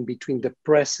cycling between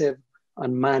depressive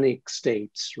and manic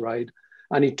states, right?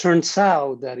 And it turns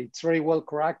out that it's very well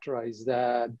characterized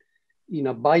that in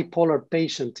a bipolar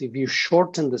patient, if you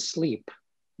shorten the sleep,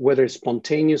 whether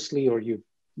spontaneously or you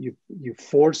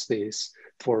force this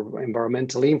for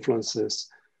environmental influences,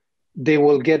 they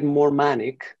will get more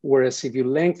manic, whereas if you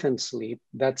lengthen sleep,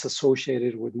 that's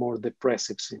associated with more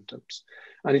depressive symptoms.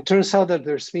 And it turns out that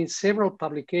there's been several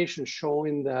publications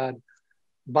showing that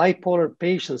bipolar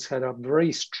patients had a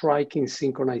very striking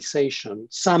synchronization,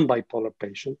 some bipolar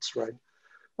patients, right,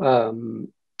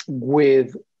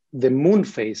 with the moon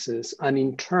phases, and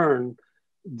in turn,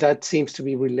 that seems to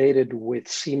be related with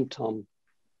symptoms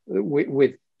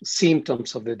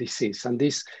of the disease. And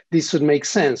this would make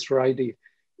sense, right?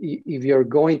 If you're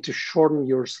going to shorten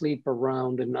your sleep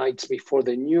around the nights before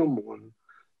the new moon,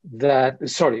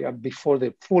 before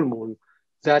the full moon,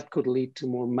 that could lead to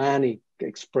more manic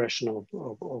expression of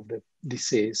the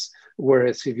disease.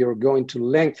 Whereas if you're going to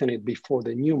lengthen it before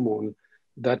the new moon,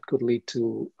 that could lead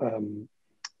to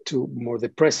more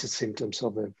depressive symptoms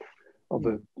of the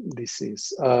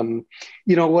disease.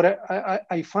 What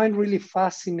I find really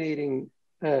fascinating,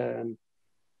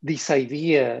 this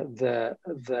idea that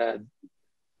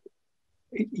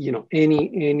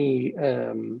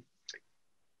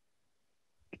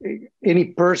any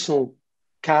personal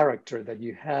character that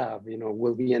you have,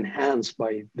 will be enhanced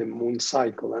by the moon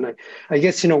cycle. And I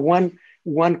guess, one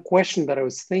one question that I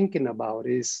was thinking about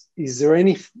is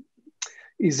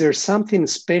there something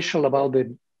special about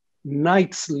the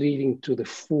nights leading to the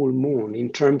full moon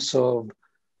in terms of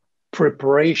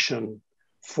preparation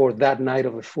for that night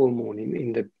of the full moon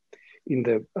in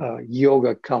the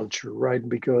yoga culture, right?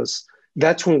 Because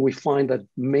that's when we find that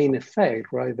main effect,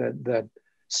 right? That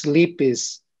sleep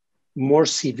is more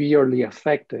severely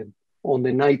affected on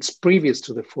the nights previous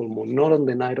to the full moon, not on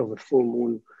the night of the full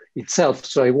moon itself.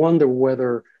 So I wonder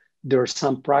whether there are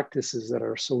some practices that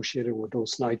are associated with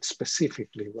those nights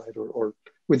specifically, right? Or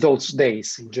with those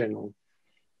days in general.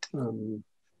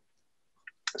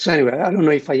 So anyway, I don't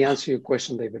know if I answer your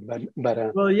question, David, but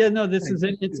well, yeah, no, this is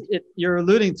it. You're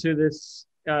alluding to this.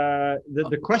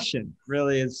 The question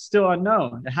really is still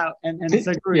unknown. How and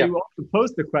Sadhguru, yeah. you also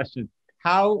posed the question: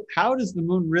 how does the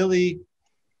moon really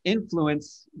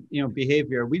influence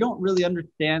behavior? We don't really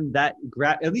understand that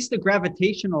at least the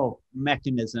gravitational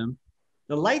mechanism.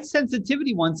 The light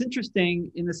sensitivity one's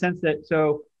interesting in the sense that,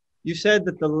 so you said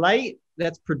that the light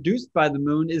that's produced by the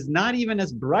moon is not even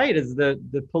as bright as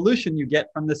the pollution you get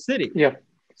from the city. Yeah.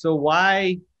 So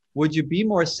why would you be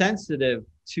more sensitive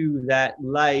to that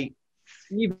light,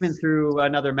 even through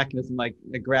another mechanism like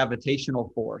the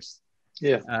gravitational force?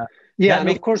 Yeah. And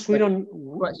of course we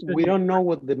don't know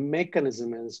what the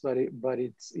mechanism is, but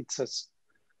it's a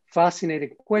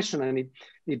fascinating question, and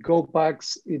it goes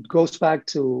back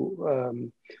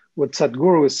to what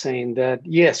Sadhguru was saying, that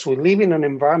yes, we live in an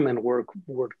environment where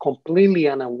we're completely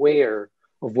unaware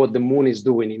of what the moon is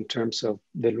doing in terms of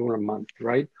the lunar month,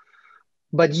 right?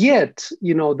 But yet,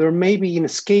 there may be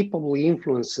inescapable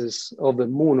influences of the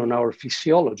moon on our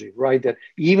physiology, right? That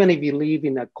even if you live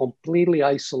in a completely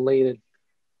isolated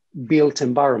built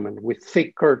environment with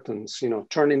thick curtains,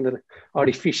 turning the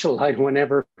artificial light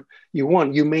whenever you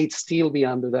want, you may still be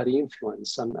under that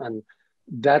influence. And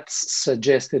that's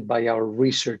suggested by our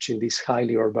research in these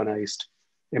highly urbanized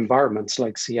environments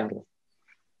like Seattle.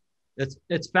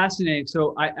 It's fascinating.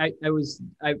 So I was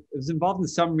involved in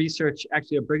some research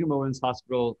actually at Brigham Women's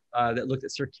Hospital that looked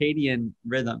at circadian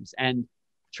rhythms. And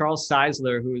Charles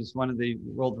Czeisler, who is one of the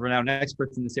world-renowned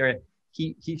experts in this area,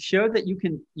 he showed that you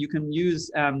can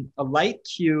use a light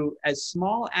cue as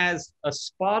small as a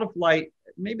spot of light,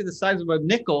 maybe the size of a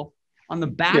nickel, on the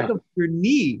back of your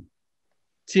knee,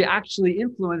 to actually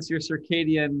influence your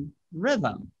circadian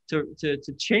rhythm, to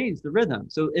change the rhythm.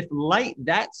 So if light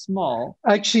that small,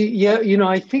 actually, yeah,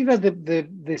 I think that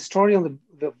the story on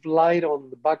the light on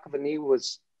the back of the knee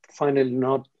was finally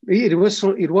not. It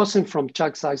wasn't from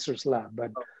Chuck Czeisler's lab,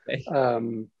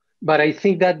 but I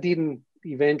think that didn't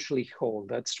eventually hold.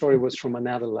 That story was from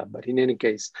another lab, but in any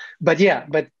case, but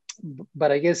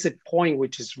I guess the point,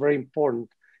 which is very important,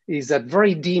 is that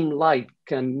very dim light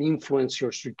can influence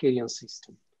your circadian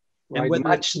system, right? And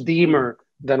much dimmer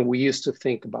than we used to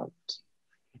think about.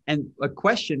 And a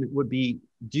question would be,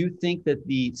 do you think that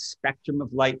the spectrum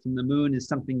of light from the moon is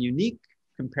something unique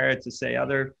compared to, say,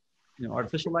 other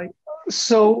artificial light?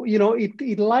 So,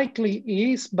 it likely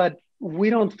is, but we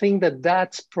don't think that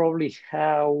that's probably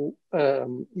how,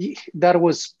 that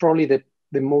was probably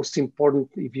the most important,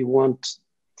 if you want,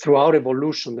 throughout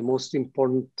evolution, the most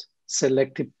important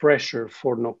selective pressure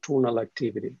for nocturnal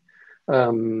activity.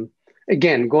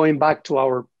 Again, going back to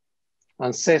our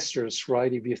ancestors,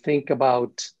 right? If you think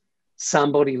about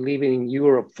somebody living in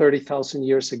Europe 30,000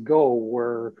 years ago,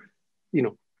 where,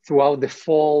 throughout the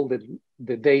fall,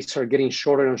 the days are getting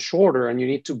shorter and shorter, and you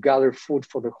need to gather food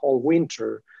for the whole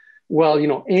winter. Well,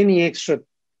 any extra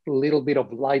little bit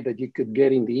of light that you could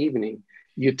get in the evening,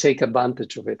 you take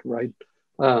advantage of it, right?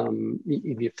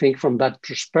 If you think from that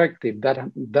perspective,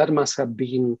 that must have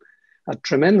been a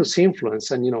tremendous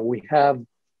influence. And, we have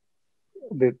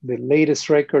the latest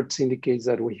records indicates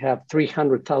that we have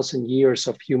 300,000 years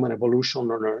of human evolution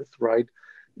on Earth, right?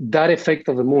 That effect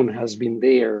of the moon has been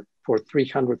there for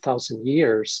 300,000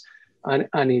 years.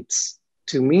 And it's,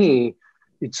 to me,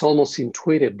 it's almost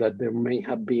intuitive that there may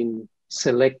have been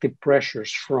selective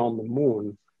pressures from the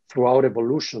moon throughout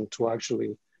evolution to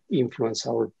actually influence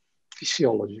our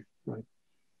physiology, right?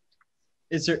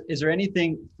 Is there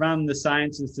anything from the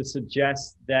sciences to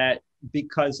suggest that,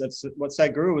 because that's what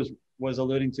Sadhguru was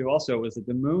alluding to also, was that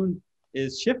the moon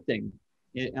is shifting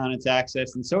on its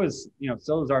axis, and so is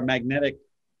our magnetic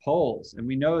poles, and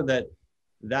we know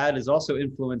that is also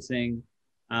influencing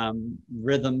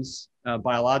rhythms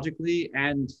biologically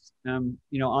and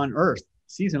on Earth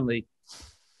seasonally.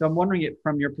 So I'm wondering, it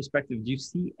from your perspective, do you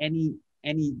see any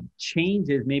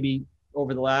changes maybe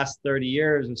over the last 30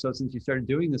 years or so since you started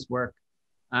doing this work,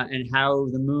 and how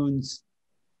the moon's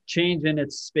change in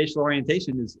its spatial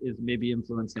orientation is maybe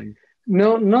influencing?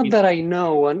 No, not that I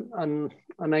know, and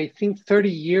I think 30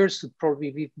 years would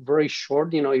probably be very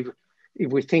short.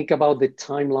 If we think about the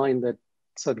timeline that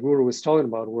Sadhguru was talking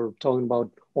about, we're talking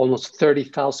about almost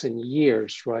 30,000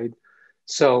 years, right?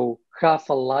 So half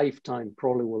a lifetime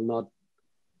probably will not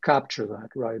capture that,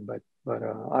 right?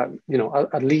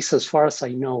 At least as far as I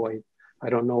know, I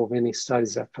don't know of any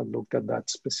studies that have looked at that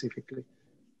specifically.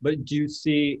 But do you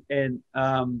see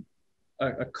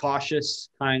a cautious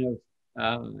kind of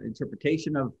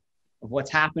interpretation of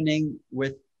what's happening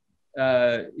with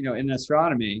in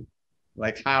astronomy,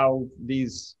 like how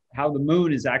the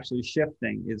moon is actually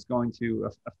shifting is going to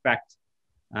affect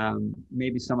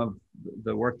maybe some of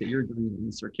the work that you're doing in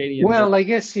circadian? Well, I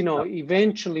guess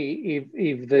eventually,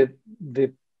 if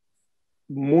the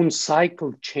moon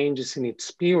cycle changes in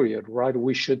its period, right,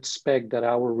 we should expect that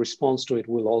our response to it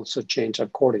will also change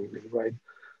accordingly, right?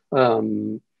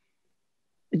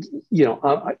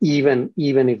 Even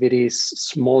if it is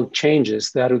small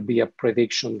changes, that would be a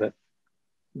prediction that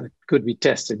could be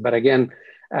tested. But again,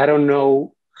 I don't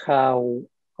know how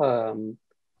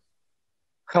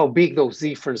big those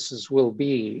differences will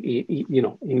be,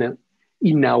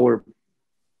 in our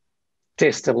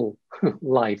testable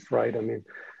life, right? I mean,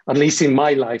 at least in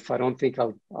my life, I don't think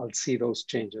I'll see those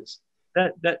changes.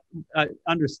 That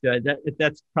understood.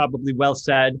 That's probably well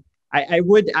said. I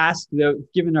would ask, though,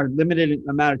 given our limited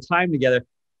amount of time together,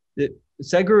 that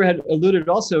Sadhguru had alluded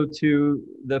also to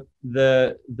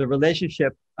the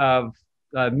relationship of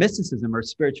mysticism or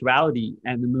spirituality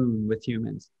and the moon with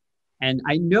humans. And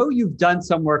I know you've done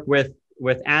some work with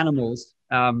animals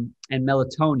and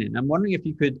melatonin. I'm wondering if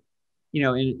you could,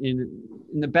 in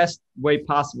the best way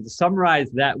possible, to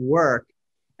summarize that work.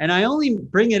 And I only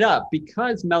bring it up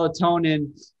because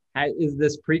melatonin is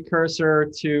this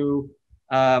precursor to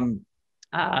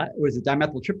was it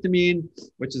dimethyltryptamine,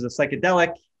 which is a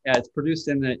psychedelic. It's produced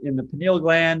in the pineal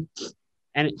gland,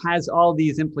 and it has all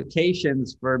these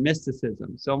implications for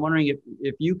mysticism. So I'm wondering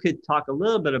if you could talk a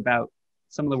little bit about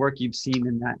some of the work you've seen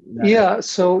in that. Yeah,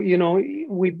 so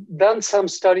we've done some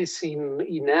studies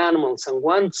in animals, and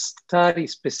one study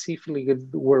specifically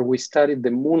where we studied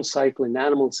the moon cycle in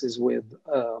animals is with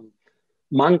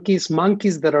monkeys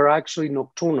that are actually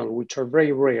nocturnal, which are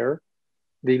very rare.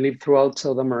 They live throughout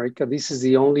South America. This is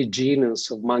the only genus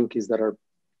of monkeys that are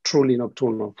truly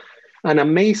nocturnal. And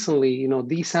amazingly,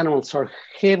 these animals are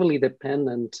heavily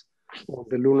dependent on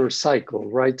the lunar cycle,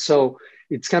 right? So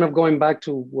it's kind of going back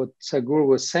to what Sadhguru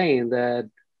was saying, that,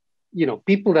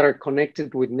 people that are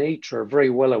connected with nature are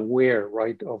very well aware,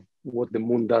 right, of what the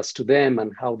moon does to them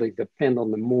and how they depend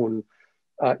on the moon,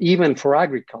 even for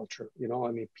agriculture.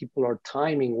 People are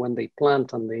timing when they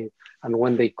plant and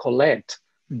when they collect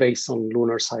based on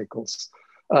lunar cycles.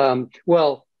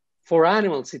 Well, for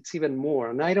animals, it's even more.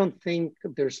 And I don't think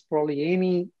there's probably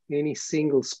any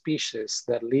single species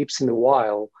that lives in the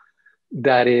wild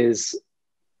that is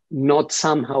not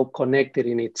somehow connected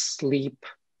in its sleep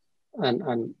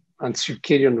and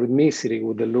circadian rhythmicity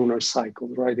with the lunar cycle,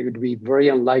 right? It would be very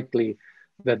unlikely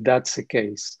that that's the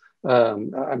case.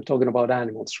 I'm talking about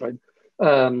animals, right?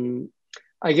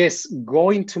 I guess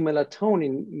going to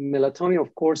melatonin,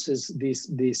 of course, is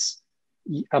this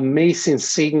amazing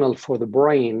signal for the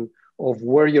brain of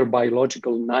where your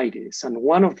biological night is. And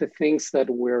one of the things that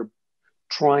we're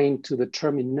trying to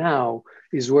determine now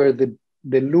is where the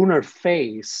lunar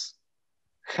phase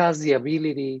has the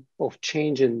ability of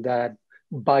changing that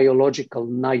biological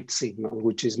night signal,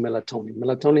 which is melatonin.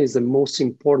 Melatonin is the most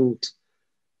important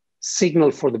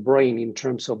signal for the brain in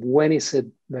terms of when is it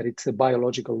that it's a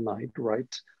biological night,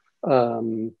 right?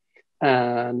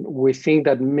 And we think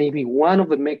that maybe one of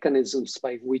the mechanisms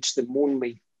by which the moon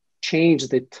may change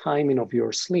the timing of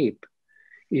your sleep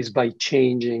is by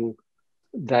changing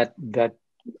that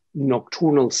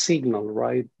nocturnal signal,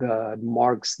 right? That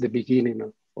marks the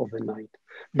beginning of the night.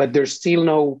 But there's still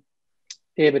no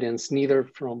evidence, neither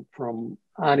from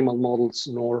animal models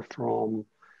nor from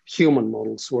human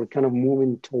models. We're kind of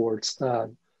moving towards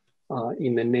that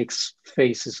in the next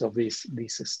phases of these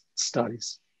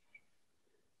studies.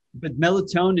 But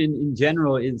melatonin in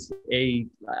general is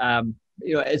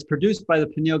it's produced by the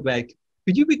pineal gland.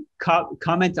 Could you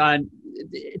comment on?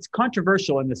 It's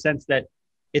controversial in the sense that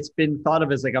it's been thought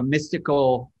of as like a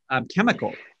mystical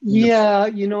chemical. Yeah,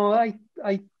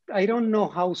 I don't know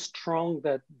how strong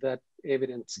that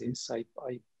evidence is.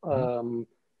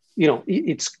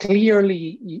 It's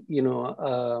clearly,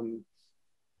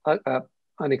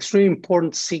 an extremely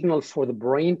important signal for the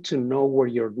brain to know where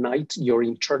your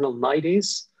internal night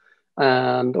is.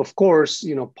 And of course,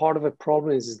 part of the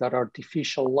problem is that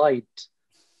artificial light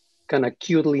can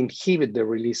acutely inhibit the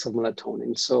release of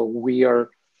melatonin. So we are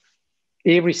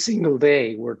every single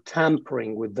day we're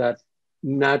tampering with that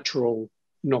natural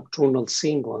nocturnal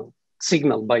signal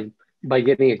by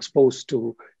getting exposed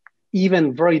to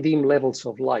even very dim levels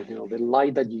of light. You know, the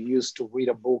light that you use to read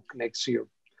a book next to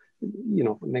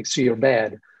your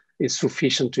bed is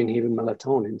sufficient to inhibit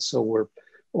melatonin. So we're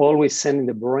always sending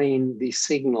the brain the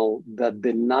signal that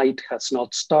the night has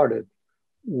not started,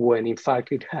 when in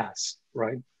fact it has,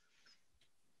 right?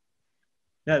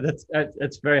 Yeah,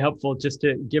 that's very helpful, just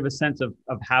to give a sense of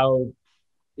how,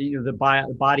 you know, the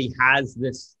body has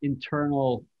this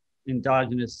internal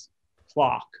endogenous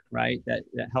clock, right? That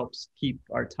helps keep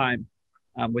our time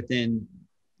within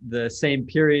the same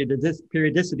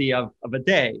periodicity of a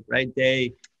day, right?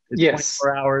 Day is Yes.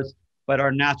 24 hours, but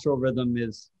our natural rhythm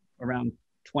is around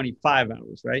 25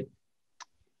 hours, right?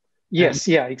 Yes,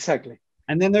 yeah, exactly.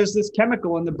 And then there's this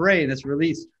chemical in the brain that's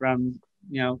released from,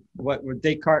 you know, what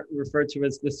Descartes referred to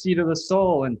as the seat of the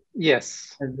soul, and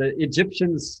yes, as the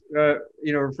Egyptians,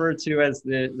 you know, referred to as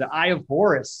the eye of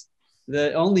Horus.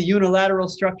 The only unilateral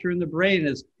structure in the brain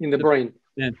is in the brain.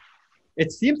 And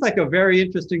it seems like a very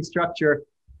interesting structure,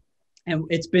 and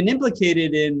it's been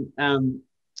implicated in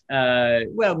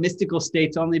mystical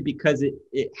states only because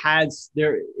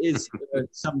there is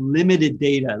some limited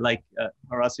data, like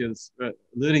Horacio is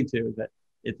alluding to, that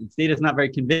its data is not very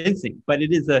convincing, but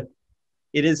it is the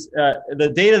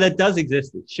data that does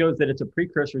exist. It shows that it's a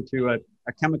precursor to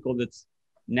a chemical that's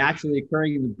naturally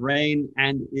occurring in the brain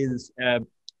and is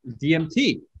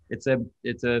DMT. It's a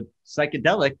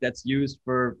psychedelic that's used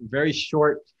for very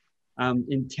short,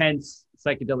 intense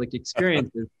psychedelic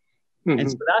experiences. Mm-hmm.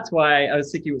 And so that's why I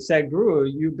was thinking with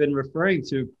Sadhguru, you've been referring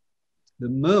to the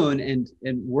moon and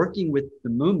working with the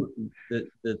moon,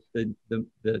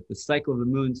 the cycle of the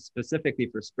moon specifically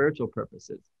for spiritual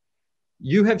purposes.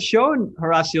 You have shown,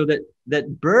 Horacio,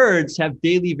 that birds have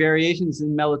daily variations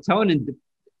in melatonin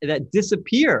that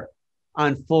disappear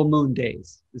on full moon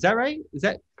days. Is that right? Is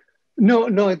that?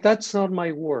 No, that's not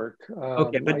my work.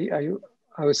 Okay, but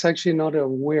I was actually not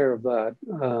aware of that.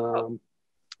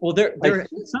 Well, there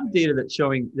is some data that's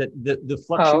showing that the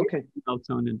fluctuations in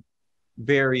melatonin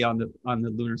vary on the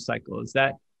lunar cycle. Is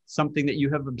that something that you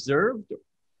have observed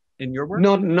in your work?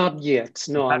 Not yet.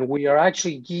 No, and we are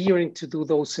actually gearing to do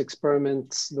those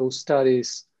experiments, those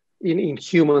studies in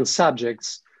human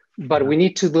subjects, but we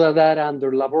need to do that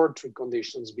under laboratory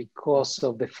conditions because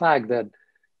of the fact that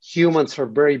humans are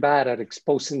very bad at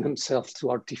exposing themselves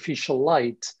to artificial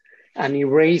light and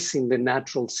erasing the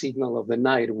natural signal of the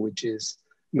night, which is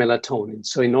melatonin.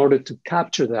 So in order to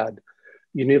capture that,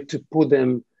 you need to put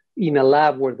them in a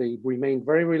lab where they remain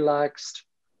very relaxed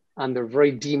under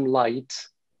very dim light.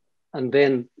 And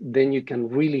then you can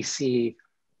really see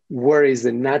where is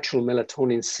the natural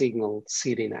melatonin signal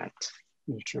sitting at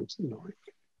in terms of noise.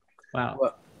 Wow.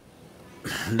 Well,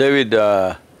 David,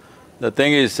 the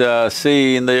thing is,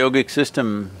 see, in the yogic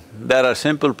system, there are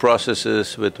simple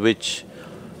processes with which,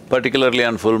 particularly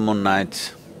on full moon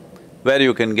nights, where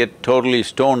you can get totally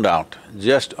stoned out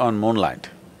just on moonlight.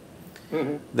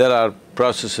 Mm-hmm. There are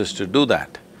processes to do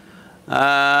that.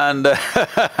 And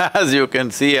as you can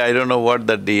see, I don't know what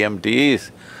that DMT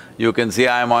is, you can see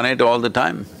I'm on it all the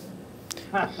time.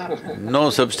 No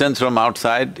substance from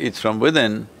outside, it's from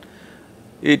within.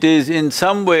 It is in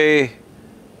some way,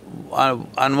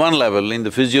 on one level, in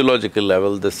the physiological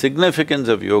level, the significance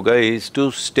of yoga is to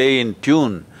stay in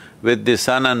tune with the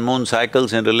sun and moon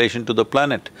cycles in relation to the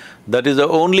planet. That is the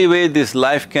only way this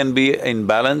life can be in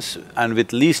balance and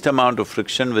with least amount of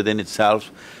friction within itself,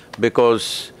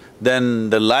 because then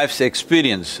the life's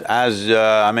experience, as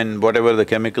whatever the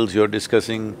chemicals you're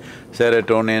discussing,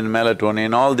 serotonin,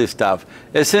 melatonin, all this stuff,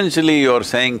 essentially you're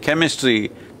saying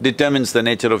chemistry determines the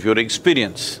nature of your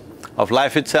experience of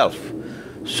life itself.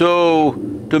 So,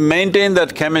 to maintain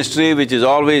that chemistry which is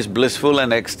always blissful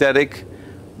and ecstatic,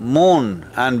 moon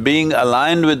and being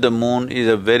aligned with the moon is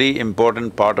a very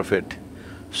important part of it.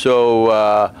 So,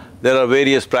 there are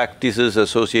various practices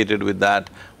associated with that.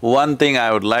 One thing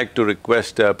I would like to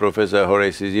request Professor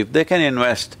Horace is if they can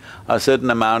invest a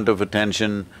certain amount of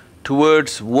attention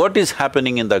towards what is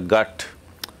happening in the gut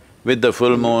with the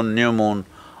full moon, new moon,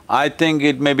 I think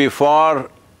it may be far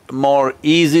more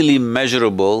easily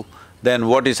measurable than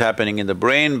what is happening in the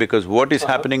brain, because what is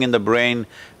happening in the brain,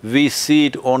 we see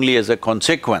it only as a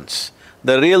consequence.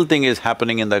 The real thing is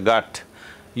happening in the gut.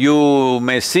 You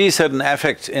may see certain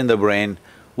effects in the brain.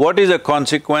 What is a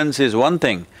consequence is one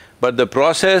thing, but the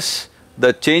process,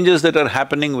 the changes that are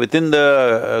happening within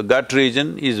the gut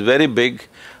region is very big,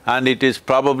 and it is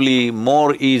probably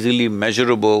more easily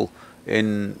measurable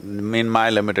in my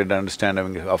limited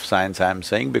understanding of science, I'm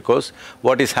saying, because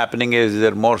what is happening is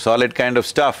there more solid kind of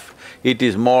stuff, it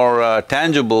is more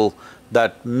tangible,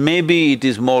 that maybe it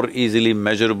is more easily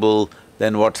measurable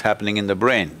than what's happening in the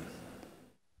brain.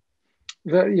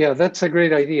 Yeah, that's a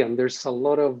great idea. And there's a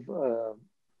lot of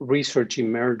research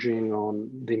emerging on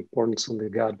the importance of the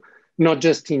gut, not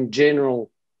just in general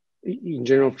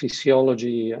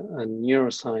physiology and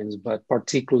neuroscience, but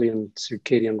particularly in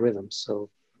circadian rhythms. So,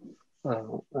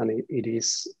 and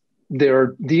there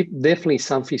are definitely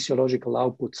some physiological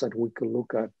outputs that we could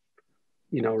look at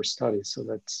in our studies. So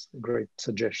that's a great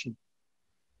suggestion.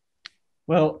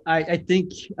 Well, I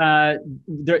think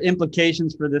there are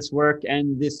implications for this work,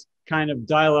 and this kind of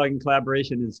dialogue and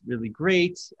collaboration is really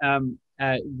great.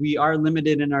 We are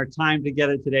limited in our time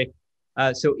together today.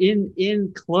 So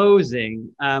in closing,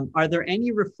 are there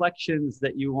any reflections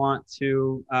that you want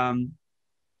to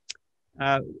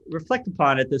reflect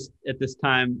upon at this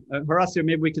time? Horacio,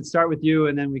 maybe we could start with you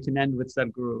and then we can end with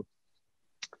Sadhguru.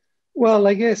 Well,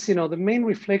 I guess, the main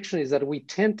reflection is that we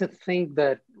tend to think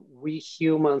that we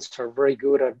humans are very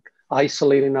good at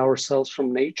isolating ourselves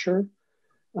from nature.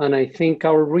 And I think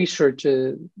our research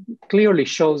clearly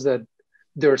shows that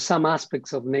there are some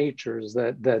aspects of nature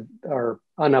that are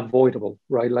unavoidable,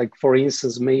 right? Like, for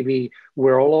instance, maybe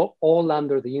we're all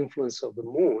under the influence of the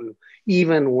moon,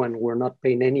 even when we're not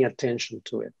paying any attention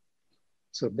to it.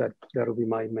 So that'll be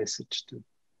my message too.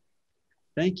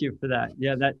 Thank you for that.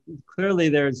 Yeah, that clearly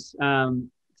there's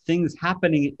things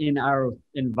happening in our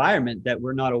environment that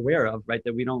we're not aware of, right?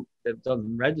 That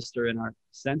doesn't register in our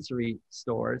sensory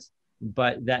stores,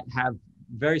 but that have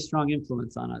very strong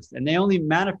influence on us. And they only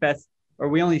manifest, or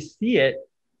we only see it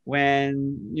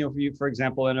when, for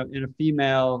example, in a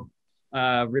female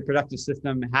reproductive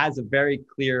system has a very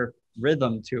clear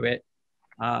rhythm to it.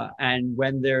 And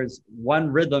when there's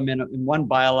one rhythm in one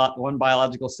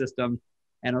biological system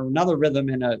and another rhythm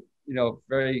in a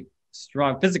very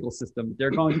strong physical system,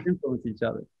 they're going to influence each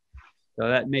other. So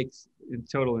that makes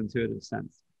total intuitive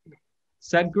sense.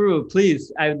 Sadhguru,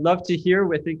 please, I would love to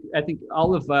hear, I think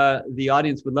all of the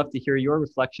audience would love to hear your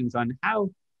reflections on how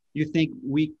you think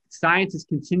we scientists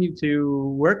continue to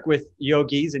work with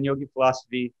yogis and yogi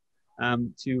philosophy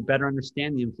to better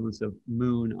understand the influence of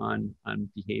moon on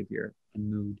behavior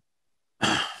and mood.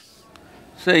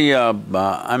 See,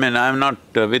 I mean, I'm not…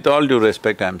 with all due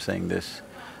respect, I'm saying this.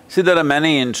 See, there are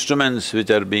many instruments which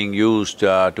are being used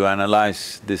to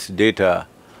analyze this data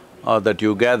that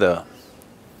you gather.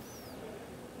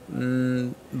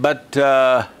 But,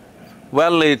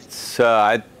 well, it's…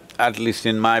 at least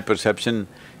in my perception,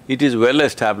 it is well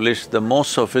established, the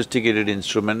most sophisticated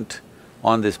instrument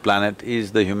on this planet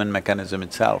is the human mechanism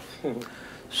itself.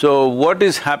 So, what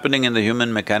is happening in the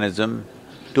human mechanism?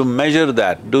 To measure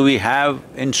that, do we have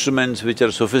instruments which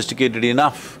are sophisticated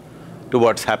enough to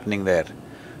what's happening there?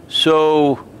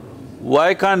 So,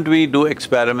 why can't we do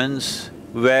experiments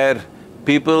where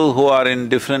people who are in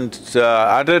different…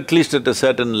 at least at a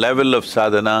certain level of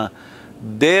sadhana,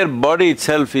 their body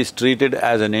itself is treated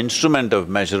as an instrument of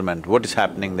measurement, what is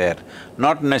happening there,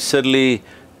 not necessarily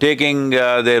taking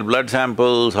their blood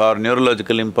samples or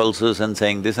neurological impulses and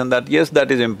saying this and that. Yes,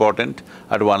 that is important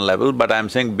at one level, but I'm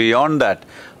saying beyond that,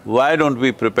 why don't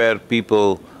we prepare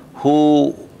people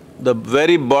who the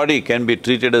very body can be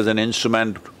treated as an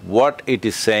instrument, what it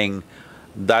is saying,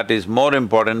 that is more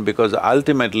important, because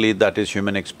ultimately that is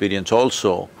human experience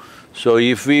also. So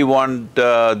if we want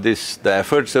the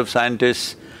efforts of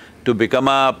scientists to become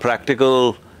a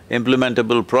practical,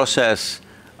 implementable process,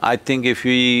 I think if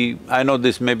we… I know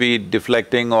this may be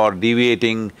deflecting or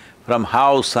deviating from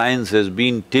how science has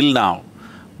been till now,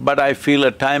 but I feel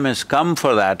a time has come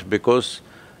for that, because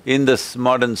in this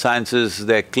modern sciences,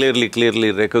 they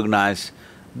clearly recognize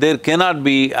there cannot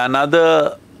be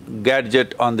another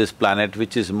gadget on this planet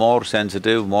which is more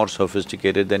sensitive, more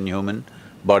sophisticated than human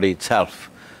body itself.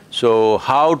 So,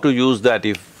 how to use that,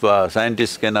 if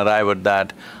scientists can arrive at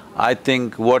that, I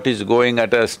think what is going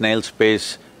at a snail's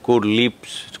pace could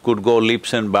go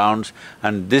leaps and bounds,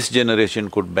 and this generation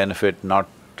could benefit, not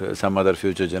some other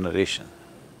future generation.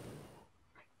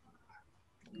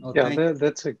 Okay. Yeah,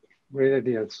 that's a great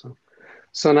idea.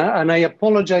 So now, and I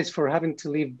apologize for having to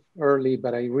leave early,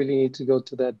 but I really need to go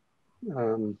to that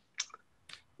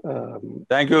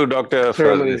Thank you, Doctor,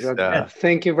 ceremony. for this.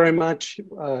 Thank you very much,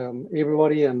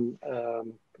 everybody, and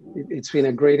it's been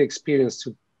a great experience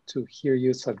to hear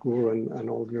you, Sadhguru, and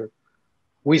all your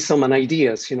wisdom and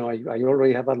ideas. I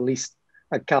already have at least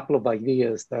a couple of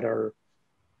ideas that are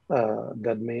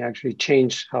that may actually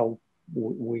change how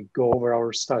we go over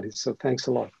our studies. So thanks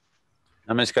a lot.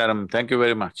 Namaskaram. Thank you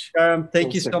very much.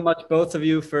 Thank you so much, both of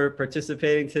you, for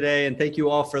participating today. And thank you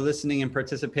all for listening and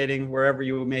participating wherever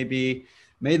you may be.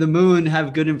 May the moon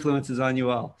have good influences on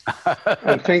you all.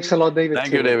 And thanks a lot, David.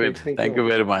 Thank you, David. Thank you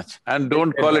very much. And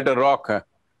don't call it a rock. Huh?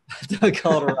 Don't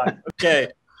call it a rock. Okay.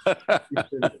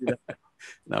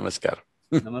 Namaskar.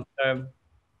 Namaskaram.